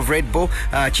Perez of Red Bull,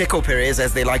 Checo Perez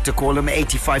as they like to call him,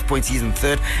 85 points. He's in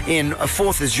 3rd. In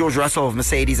 4th is George Russell of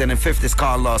Mercedes, and in 5th is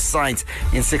Carlos Sainz.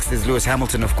 In 6th is Lewis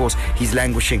Hamilton. Of course, he's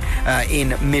languishing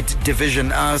in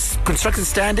mid-division. Constructor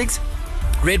standings,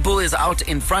 Red Bull is out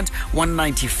in front,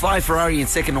 195. Ferrari in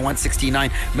 2nd on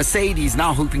 169. Mercedes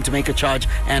now hoping to make a charge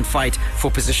and fight for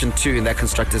position 2 in that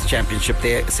Constructors' Championship.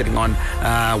 They're sitting on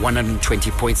 120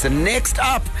 points. And next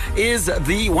up is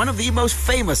one of the most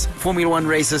famous Formula One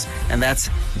races, and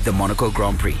that's the Monaco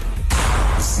Grand Prix.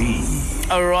 Z.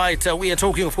 All right, we are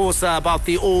talking, of course, about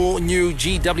the all-new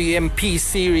GWMP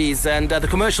series, and the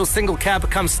commercial single cab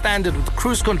comes standard with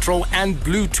cruise control and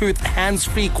Bluetooth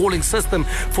hands-free calling system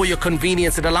for your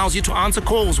convenience. It allows you to answer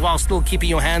calls while still keeping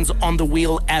your hands on the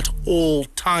wheel at all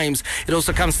times. It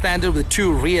also comes standard with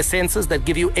 2 rear sensors that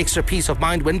give you extra peace of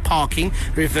mind when parking,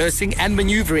 reversing, and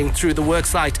maneuvering through the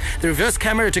worksite. The reverse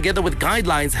camera, together with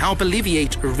guidelines, help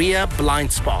alleviate rear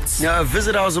blind spots. Now,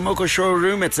 visit our Zomoko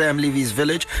showroom at Sam Levy's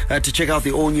Village to check out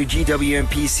the all-new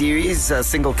GWMP series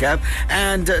single cab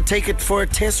and take it for a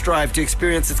test drive to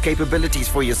experience its capabilities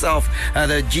for yourself.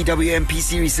 The GWMP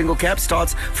series single cab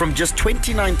starts from just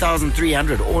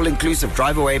 $29,300 all-inclusive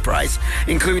drive-away price,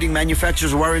 including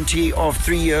manufacturer's warranty of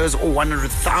 3 years or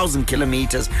 100,000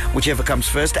 kilometers, whichever comes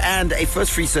first, and a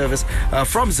first free service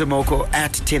from Zomoko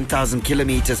at 10,000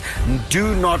 kilometers.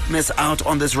 Do not miss out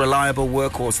on this reliable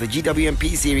workhorse. The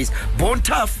GWMP series, born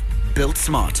tough, built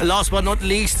smart. Last but not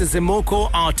least, Zimoko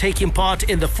are taking part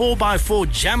in the 4x4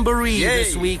 Jamboree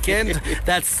this weekend.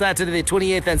 That's Saturday the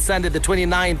 28th and Sunday the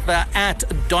 29th at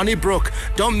Donnybrook.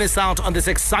 Don't miss out on this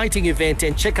exciting event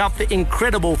and check out the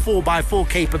incredible 4x4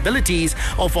 capabilities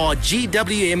of our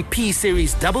GWMP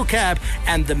Series Double Cab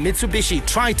and the Mitsubishi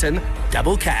Triton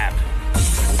Double Cab.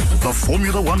 The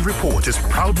Formula One Report is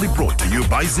proudly brought to you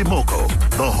by Zimoko,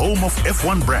 the home of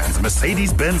F1 brands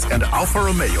Mercedes-Benz and Alfa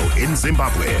Romeo in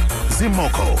Zimbabwe.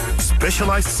 Zimoko,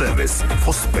 specialized service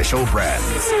for special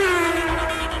brands.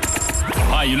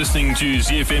 Hi, you're listening to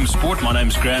ZFM Sport. My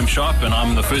name's Graham Sharp and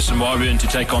I'm the first Zimbabwean to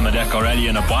take on the Dakar Rally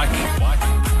in a bike.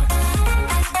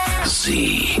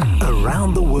 Z.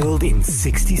 Around the world in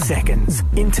 60 seconds.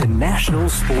 International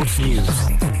sports news.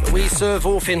 We serve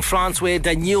off in France where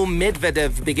Daniil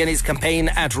Medvedev began his campaign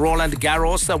at Roland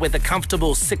Garros with a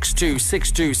comfortable 6-2,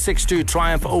 6-2, 6-2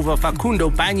 triumph over Facundo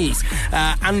Bagnis.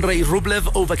 Andrei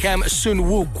Rublev overcame Sun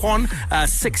Woo Kwon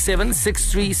 6-7,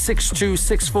 6-3, 6-2,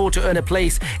 6-4 to earn a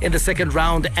place in the second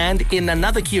round. And in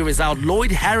another key result,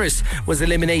 Lloyd Harris was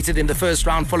eliminated in the first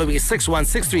round following a 6-1,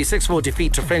 6-3, 6-4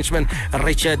 defeat to Frenchman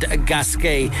Richard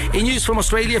Gasquet. In news from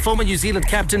Australia, former New Zealand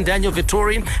captain Daniel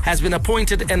Vettori has been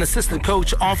appointed an assistant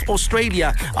coach of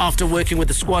Australia after working with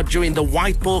the squad during the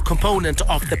white ball component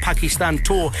of the Pakistan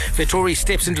tour. Vettori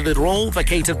steps into the role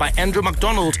vacated by Andrew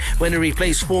McDonald when he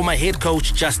replaced former head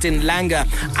coach Justin Langer.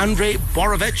 Andrei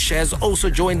Borovic has also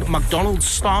joined McDonald's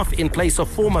staff in place of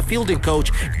former fielding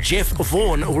coach Jeff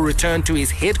Vaughan, who returned to his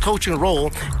head coaching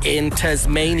role in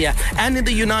Tasmania. And in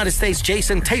the United States,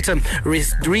 Jason Tatum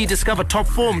rediscovered top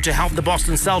form to help the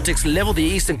Boston Celtics level the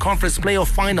Eastern Conference playoff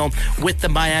final with the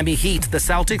Miami Heat. The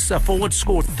Celtics forward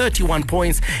scored 31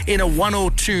 points in a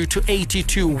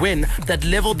 102-82 win that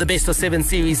leveled the best of 7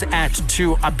 series at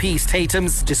 2 apiece.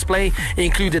 Tatum's display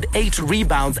included 8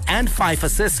 rebounds and 5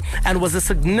 assists and was a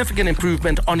significant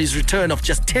improvement on his return of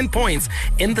just 10 points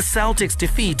in the Celtics'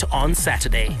 defeat on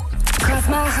Saturday. Cross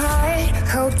my heart,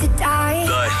 hope to die.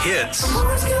 The hits.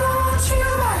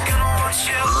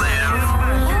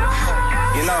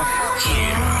 You know.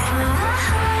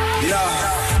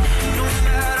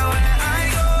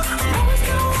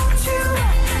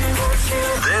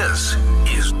 This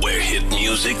is where hit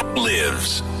music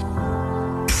lives.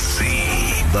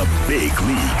 The big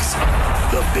leagues,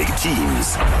 the big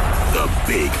teams, the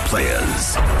big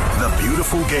players. The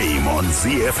beautiful game on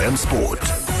ZFM Sport.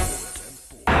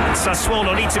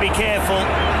 Sassuolo need to be careful.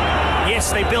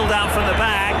 Yes, they build out from the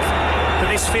back, but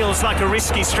this feels like a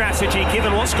risky strategy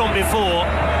given what's gone before.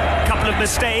 Couple of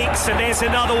mistakes, and there's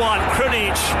another one.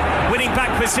 Krunic winning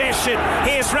back possession.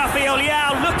 Here's Rafael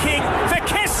Leao looking for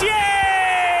Kessié.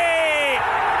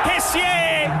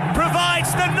 Kessié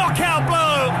provides the knockout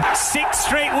blow. 6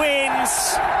 straight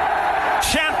wins.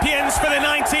 Champions for the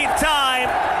 19th time.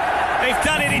 They've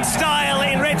done it in style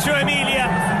in Reggio Emilia.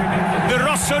 The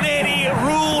Rossoneri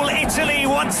rule Italy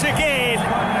once again.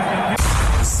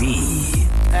 Z.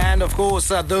 And of course,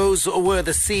 those were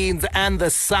the scenes and the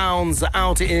sounds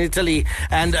out in Italy.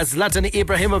 And Zlatan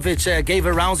Ibrahimovic gave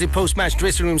a rousing post-match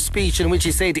dressing room speech in which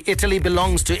he said Italy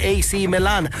belongs to AC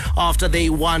Milan after they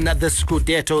won the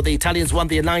Scudetto. The Italians won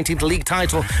their 19th league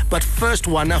title, but first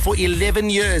one for 11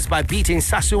 years by beating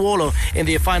Sassuolo in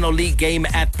their final league game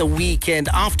at the weekend.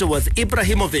 Afterwards,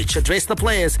 Ibrahimovic addressed the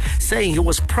players, saying he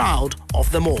was proud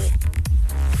of them all.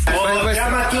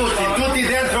 Chiama tutti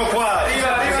dentro qua.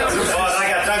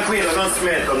 Raga, tranquillo, non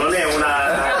smetto, non è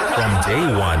una. From day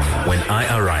one, when I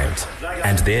arrived,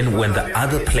 and then when the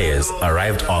other players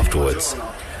arrived afterwards,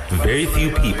 very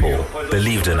few people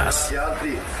believed in us.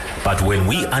 But when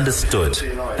we understood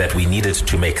that we needed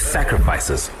to make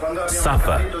sacrifices,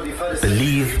 suffer,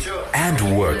 believe,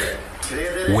 and work,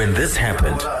 when this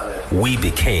happened, we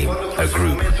became a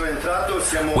group.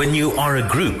 When you are a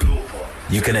group,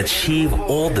 you can achieve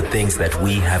all the things that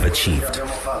we have achieved.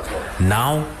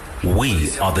 Now,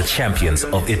 we are the champions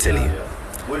of Italy.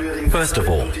 First of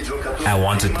all, I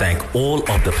want to thank all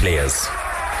of the players.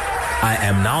 I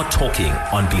am now talking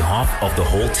on behalf of the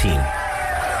whole team.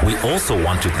 We also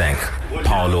want to thank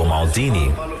Paolo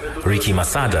Maldini, Ricky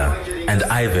Masada, and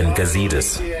Ivan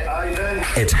Gazidis.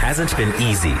 It hasn't been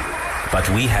easy, but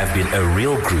we have been a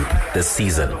real group this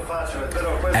season.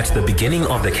 At the beginning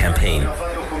of the campaign,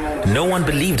 no one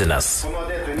believed in us,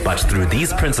 but through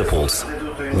these principles,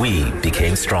 we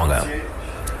became stronger.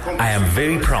 I am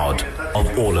very proud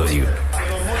of all of you.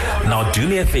 Now do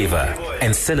me a favor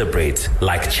and celebrate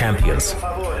like champions,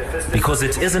 because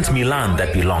it isn't Milan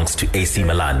that belongs to AC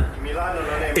Milan.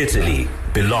 Italy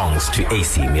belongs to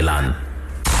AC Milan.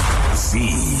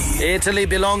 Z. Italy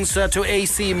belongs to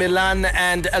AC Milan,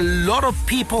 and a lot of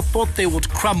people thought they would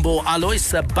crumble,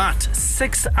 Alois, but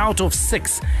 6 out of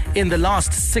 6 in the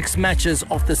last 6 matches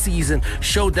of the season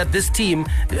showed that this team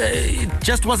it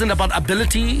just wasn't about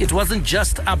ability, it wasn't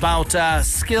just about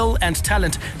skill and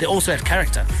talent, they also had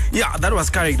character. Yeah, that was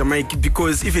character, Mike,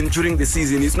 because even during the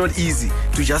season, it's not easy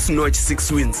to just notch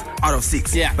 6 wins out of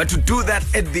 6. Yeah. But to do that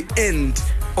at the end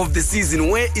of the season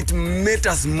where it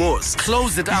matters most.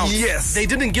 Close it out. Yes. They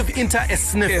didn't give Inter a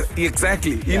sniff.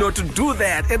 Exactly. Yeah. You know, to do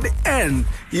that at the end,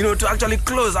 you know, to actually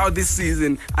close out this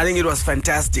season, I think it was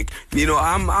fantastic. You know,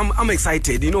 I'm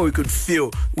excited. You know, we could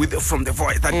feel from the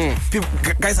voice that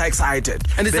guys are excited.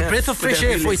 And it's a breath of fresh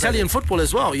air for Italian football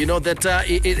as well. You know, that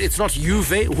it's not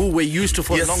Juve, who we're used to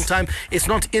for a long time. It's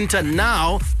not Inter.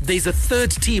 Now there's a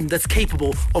third team that's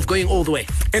capable of going all the way.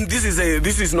 And this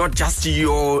is not just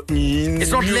your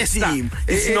it's not Leicester team.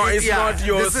 It's not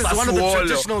your This is one of the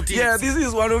traditional teams. Yeah, this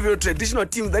is one of your traditional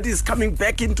teams that is coming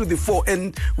back into the fore.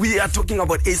 And we are talking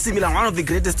about AC Milan, one of the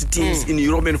greatest teams in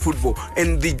European football.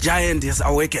 And the giant has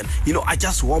awakened. You know, I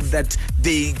just hope that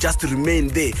they just remain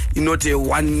there. You know,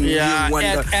 one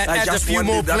add a few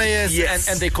more players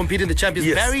and they compete in the Champions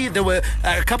League. Barry, there were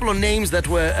a couple of names that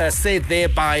were said there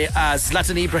by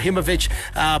Zlatan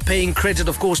Ibrahimovic, paying credit,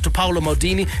 of course, to Paolo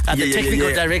Maldini, the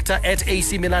technical director at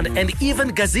AC Milan, and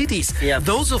even Gazidis. Yeah.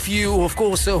 Those of you, of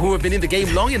course, who have been in the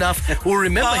game long enough will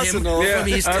remember him from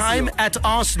his time at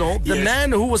Arsenal, the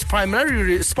man who was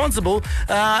primarily responsible,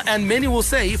 and many will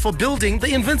say, for building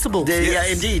the Invincibles. Yeah,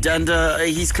 indeed. And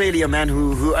he's clearly a man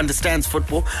who understands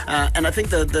football. And I think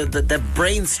the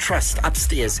brain's trust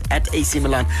upstairs at AC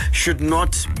Milan should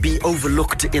not be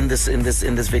overlooked in this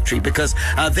victory, because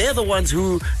they're the ones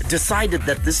who decided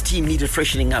that this team needed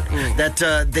freshening up, that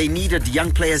they needed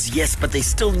young players, yes, but they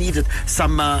still needed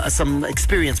some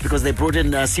experience, because they brought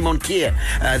in Simon Kier,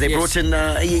 they brought in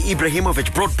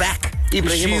Ibrahimovic, brought back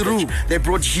Ibrahimovic. They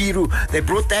brought Giroud. They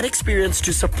brought that experience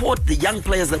to support the young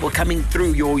players that were coming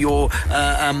through. Your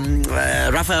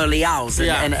Rafael Leao's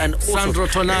and also Sandro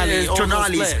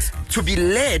Tonali's to be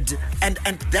led, and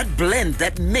that blend,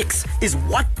 that mix is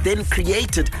what then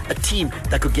created a team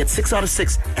that could get 6 out of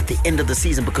 6 at the end of the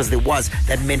season, because there was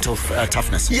that mental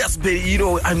toughness. Yes, but you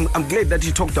know, I'm glad that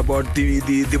you talked about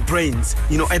the brains.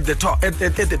 You know, at the top, at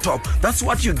the top. That's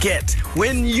what you get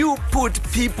when you put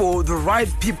people, the right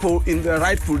people, in the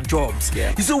rightful jobs.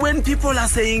 Yeah. So when people are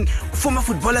saying former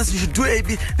footballers you should do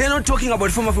AB, they're not talking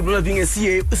about former footballers being a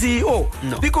CEO.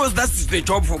 No. Because that's the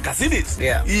job for Gazidis.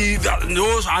 Yeah.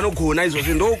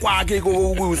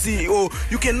 CEO.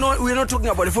 You cannot. We're not talking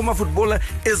about a former footballer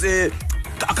as a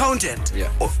accountant. Yeah.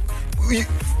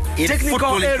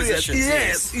 Technical areas.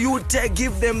 Yes. You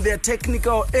give them their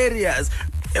technical areas.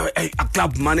 A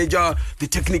club manager, the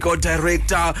technical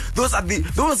director, those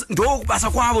ndo basa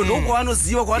kwavo ndo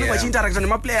kwanoziva kwano vachiinteract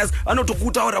nema players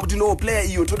anotokutaura kuti no player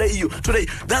iyo today.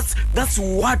 That's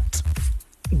what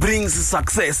brings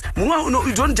success. No,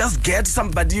 you don't just get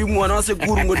somebody put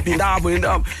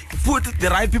the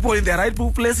right people in the right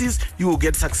places, you will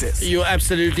get success. You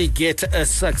absolutely get a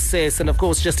success. And of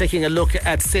course, just taking a look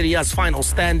at Serie A's final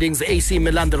standings, AC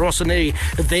Milan, the Rossoneri,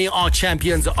 they are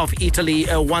champions of Italy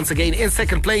once again. In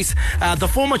second place, the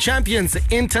former champions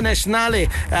Internazionale,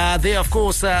 they of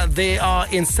course they are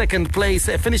in second place.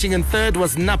 Finishing in third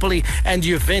was Napoli, and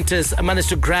Juventus managed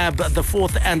to grab the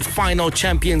fourth and final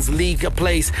Champions League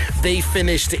place. They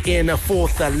finished in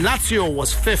fourth. Lazio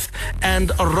was fifth,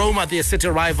 and Roma, their city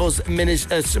rivals,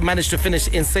 managed to finish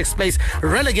in sixth place.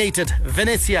 Relegated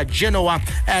Venezia, Genoa,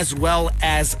 as well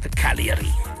as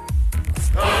Cagliari.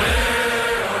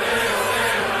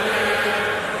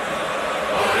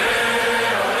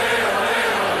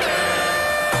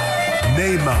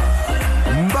 Neymar,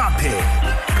 Mbappe,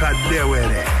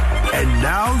 Kadewere, and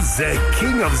now the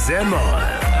king of them all.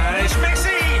 It's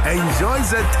Messi! Enjoy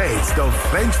the taste of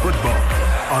French football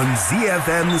on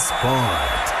ZFM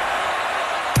Sport.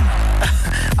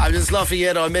 I'm just laughing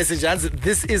at our message.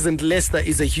 This isn't Leicester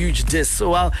is a huge diss.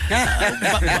 Well,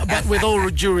 but with all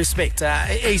due respect,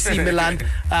 AC Milan,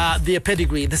 their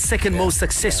pedigree, the second most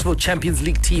successful Champions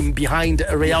League team behind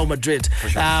Real Madrid,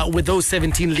 with those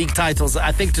 17 league titles.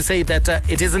 I think to say that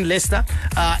it isn't Leicester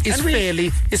is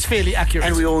fairly accurate.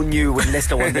 And we all knew when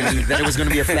Leicester won the league that it was going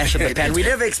to be a flash in the pan. We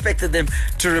never expected them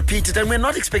to repeat it, and we're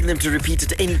not expecting them to repeat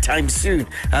it anytime soon,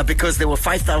 because there were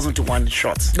 5,000 to 1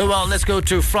 shots. Well, let's go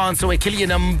to France, where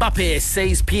Kylian Mbappe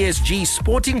says PSG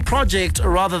sporting project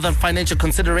rather than financial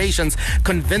considerations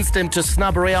convinced him to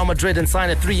snub Real Madrid and sign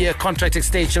a 3-year contract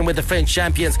extension with the French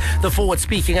champions. The forward,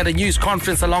 speaking at a news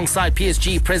conference alongside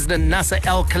PSG President Nasser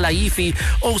El Khelaifi,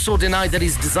 also denied that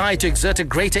his desire to exert a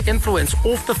greater influence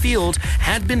off the field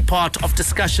had been part of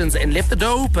discussions and left the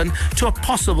door open to a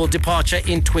possible departure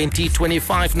in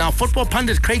 2025. Now, football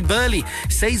pundit Craig Burley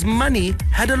says money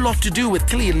had a lot to do with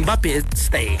Kylian Mbappe's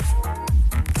stay.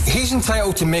 He's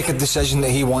entitled to make a decision that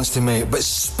he wants to make, but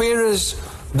spare us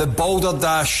the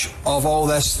balderdash of all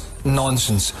this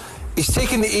nonsense. He's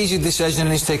taken the easy decision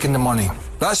and he's taken the money.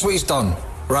 That's what he's done,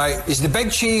 right? He's the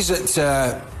big cheese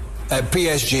at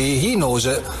PSG. He knows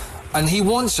it and he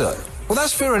wants it. Well,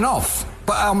 that's fair enough.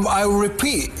 But I'll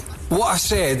repeat what I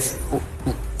said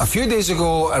a few days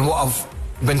ago and what I've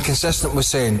been consistent with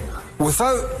saying.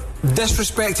 Without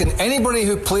disrespecting anybody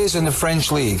who plays in the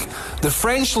French league, the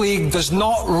French league does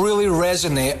not really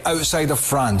resonate outside of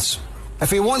France.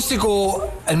 If he wants to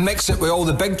go and mix it with all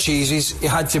the big cheeses, he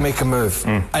had to make a move,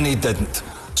 and he didn't.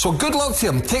 So good luck to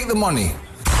him. Take the money.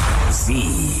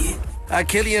 Z.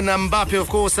 Kylian Mbappe, of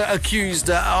course, accused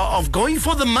of going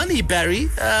for the money, Barry.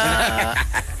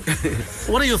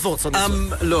 What are your thoughts on this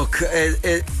one? Look,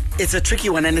 it's a tricky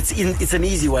one, and it's an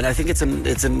easy one. I think it's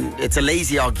a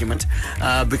lazy argument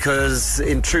because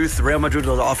in truth, Real Madrid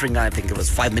was offering, I think it was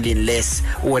 5 million less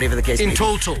or whatever the case may be.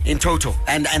 In total,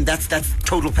 and that's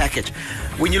total package.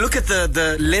 When you look at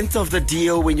the length of the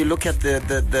deal, when you look at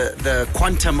the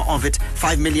quantum of it,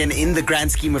 5 million in the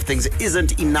grand scheme of things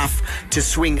isn't enough to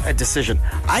swing a decision.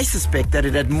 I suspect that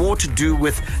it had more to do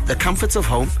with the comforts of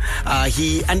home.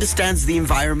 He understands the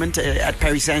environment at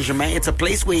Paris Saint-Germain. It's a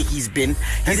place where he's been.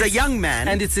 He's a young man.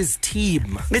 And it's his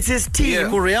team. It's his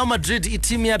team. Real Madrid,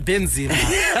 Itimia Benzema.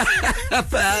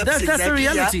 That's the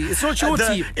reality. Yeah. It's not your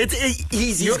team.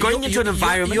 He's going into an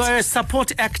environment. You are a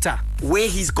support actor. Where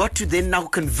he's got to then now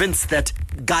convince that,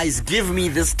 guys, give me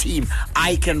this team.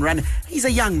 I can run. He's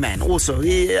a young man also.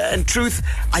 In truth,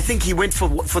 I think he went for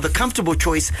the comfortable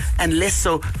choice and less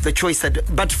so the choice that...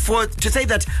 But to say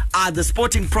that the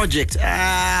sporting project,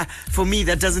 for me,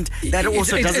 that doesn't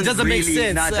make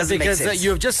sense. Because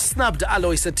you've just snubbed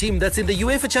Alois, a team that's in the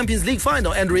UEFA Champions League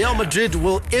final, and Real Madrid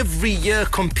will every year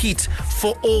compete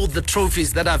for all the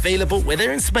trophies that are available,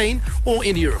 whether in Spain or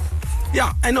in Europe.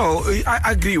 Yeah, I know.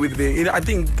 I agree with I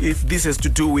think this has to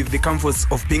do with the comforts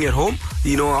of being at home.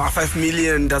 5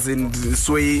 million doesn't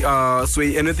sway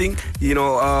anything.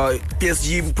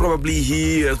 PSG probably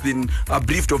he has been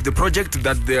briefed of the project,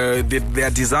 that their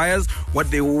desires, where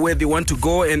they want to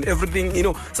go and everything.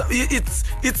 So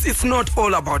it's not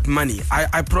all about money.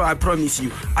 I promise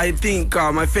you. I think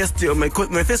my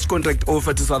first contract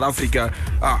offer to South Africa,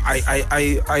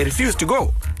 I refused to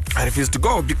go. I refused to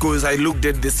go because I looked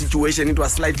at the situation. It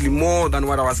was slightly more than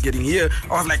what I was getting here.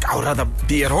 I was like, I would rather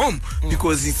be at home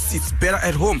because it's better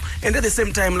at home. And at the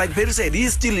same time, like Perry said,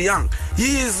 he's still young.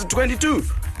 He is 22.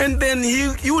 And then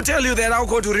he will tell you that I'll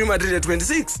go to Real Madrid at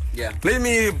 26. Yeah. Let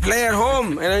me play at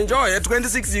home and enjoy. At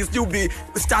 26, he'll still be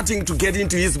starting to get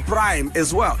into his prime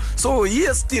as well. So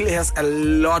he still has a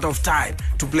lot of time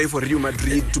to play for Real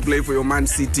Madrid, to play for your Man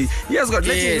City. He has got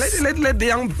let the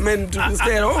young men to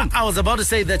stay at home. I was about to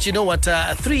say that,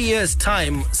 3 years'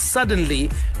 time,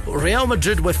 suddenly Real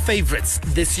Madrid were favourites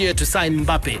this year to sign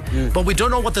Mbappe, but we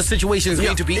don't know what the situation is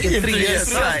going to be in 3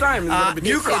 years' time.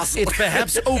 Newcastle. It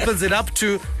perhaps opens it up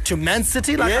to Man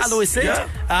City, like Alois said,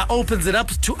 opens it up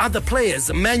to other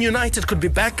players. Man United could be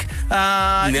back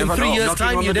in 3 years'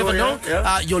 time. You never know.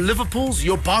 Your Liverpools,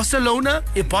 your Barcelona.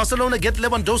 If Barcelona get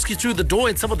Lewandowski through the door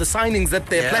in some of the signings that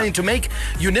they're planning to make,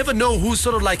 you never know who's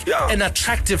sort of like an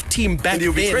attractive team back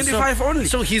there. 25 only.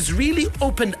 So he's really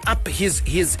opened up his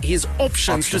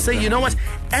options to say, you know what,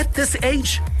 at this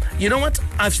age, you know what,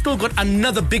 I've still got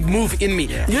another big move in me.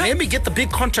 Let me get the big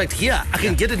contract here. I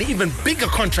can get an even bigger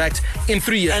contract in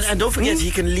 3 years. And don't forget, he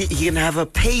can have a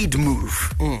paid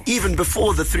move even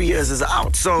before the 3 years is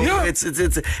out. So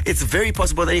it's very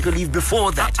possible that he could leave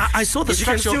before that. I saw the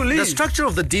structure. The structure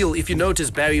of the deal, if you notice,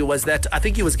 Barry, was that I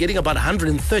think he was getting about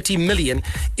 130 million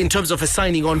in terms of a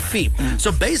signing on fee.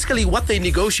 So basically, what they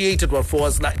negotiated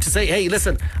was like to say, hey,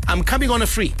 listen, I'm coming on a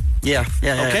free.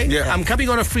 I'm coming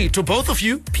on a free to both of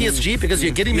you, PSG, because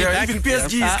you're getting me back. Even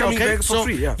PSG is coming back for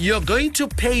free. You're going to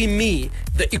pay me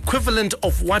the equivalent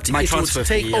of what it would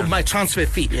take of my transfer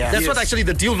fee. That's what actually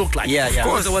the deal looked like. Of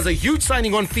course, there was a huge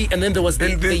signing on fee, and then there was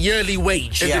the yearly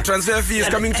wage. And the transfer fee is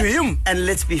coming to him. And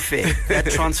let's be fair, that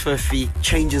transfer fee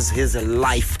changes his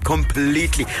life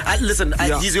completely. Listen,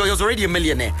 he was already a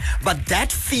millionaire, but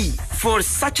that fee for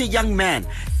such a young man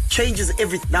changes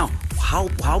everything. Now,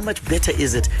 how much better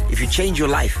is it if you change your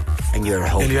life and you're at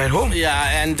home? And you're at home.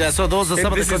 Yeah, and so those are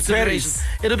some of the considerations.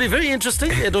 It'll be very interesting.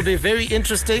 Very, very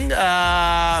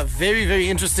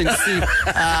interesting to see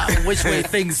which way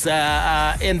things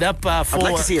end up for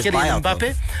like to see his Kylian buyout,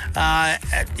 Mbappe.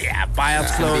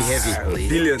 Buyout's close.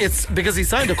 Billions. It's because he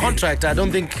signed a contract. I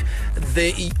don't think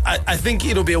I think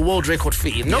it'll be a world record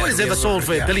fee. Nobody's ever sold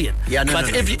for $1 billion.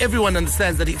 But everyone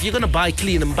understands that if you're going to buy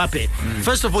Kylian Mbappe,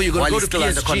 first of all, you're going to go to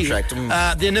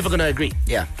PSG. They're never going to agree.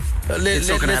 Yeah. Let's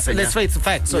face the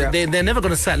fact. So they're never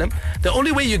going to sell him. The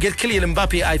only way you get Kylian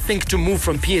Mbappe, I think, to move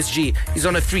from PSG is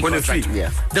on a free contract.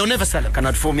 They'll never sell him.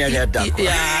 Cannot form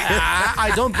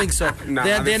I don't think so.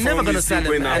 They're never going to sell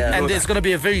him, and it's going to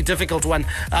be a very difficult one.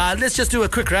 Let's just do a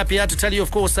quick wrap here to tell you,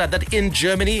 of course, that in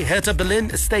Germany, Hertha Berlin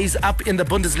stays up in the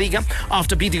Bundesliga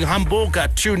after beating Hamburg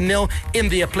 2-0 in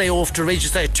their playoff to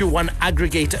register a 2-1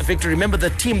 aggregate victory. Remember,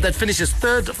 the team that finishes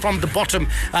third from the bottom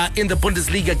in the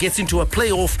Bundesliga gets into a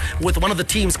playoff with one of the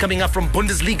teams coming up from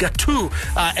Bundesliga 2,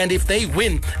 and if they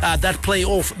win that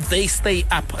playoff, they stay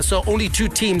up. So only 2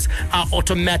 teams are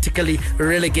automatically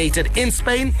relegated. In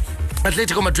Spain,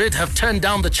 Atletico Madrid have turned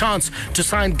down the chance to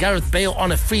sign Gareth Bale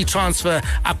on a free transfer,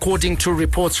 according to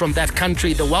reports from that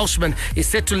country. The Welshman is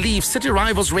set to leave city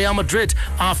rivals Real Madrid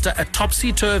after a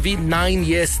topsy-turvy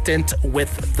 9-year stint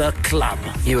with the club.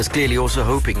 He was clearly also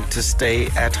hoping to stay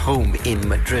at home in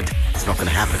Madrid. It's not going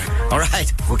to happen. All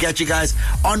right, we'll catch you guys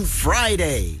on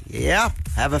Friday. Yeah,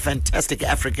 have a fantastic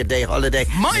Africa Day holiday.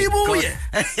 My boy!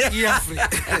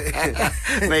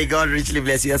 May God richly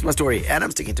bless you. That's my story, and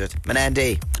I'm sticking to it.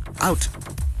 Menande, out.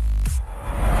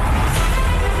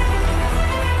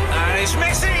 And it's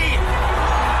Messi!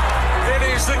 It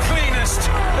is the cleanest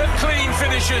of clean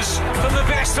finishes and the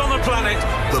best on the planet.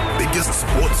 The biggest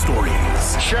sports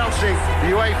stories. Chelsea,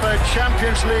 UEFA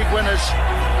Champions League winners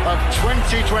of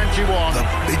 2021. The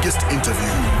biggest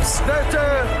interviews. That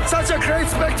such a great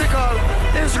spectacle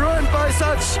is ruined by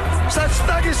such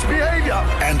thuggish behavior.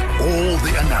 And all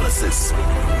the analysis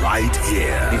right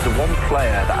here. He's the one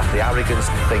player that has the arrogance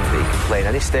to think that he can play in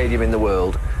any stadium in the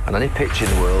world and any pitch in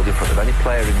the world in front of any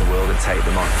player in the world and take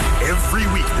them on. Every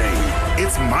weekday,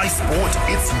 it's my sport,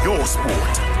 it's your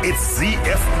sport. It's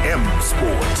ZFM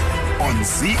Sport on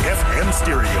ZFM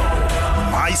Stereo.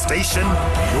 My station,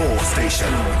 your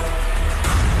station.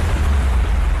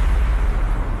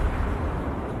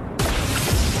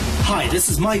 Hi, this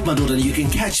is Mike Madoda, and you can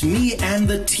catch me and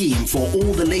the team for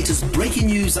all the latest breaking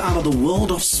news out of the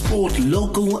world of sport,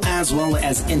 local as well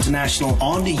as international,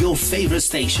 on your favorite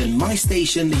station, my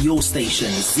station, your station,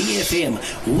 ZFM.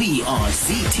 We are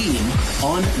Z Team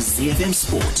on ZFM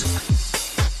Sport.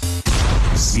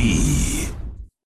 Z.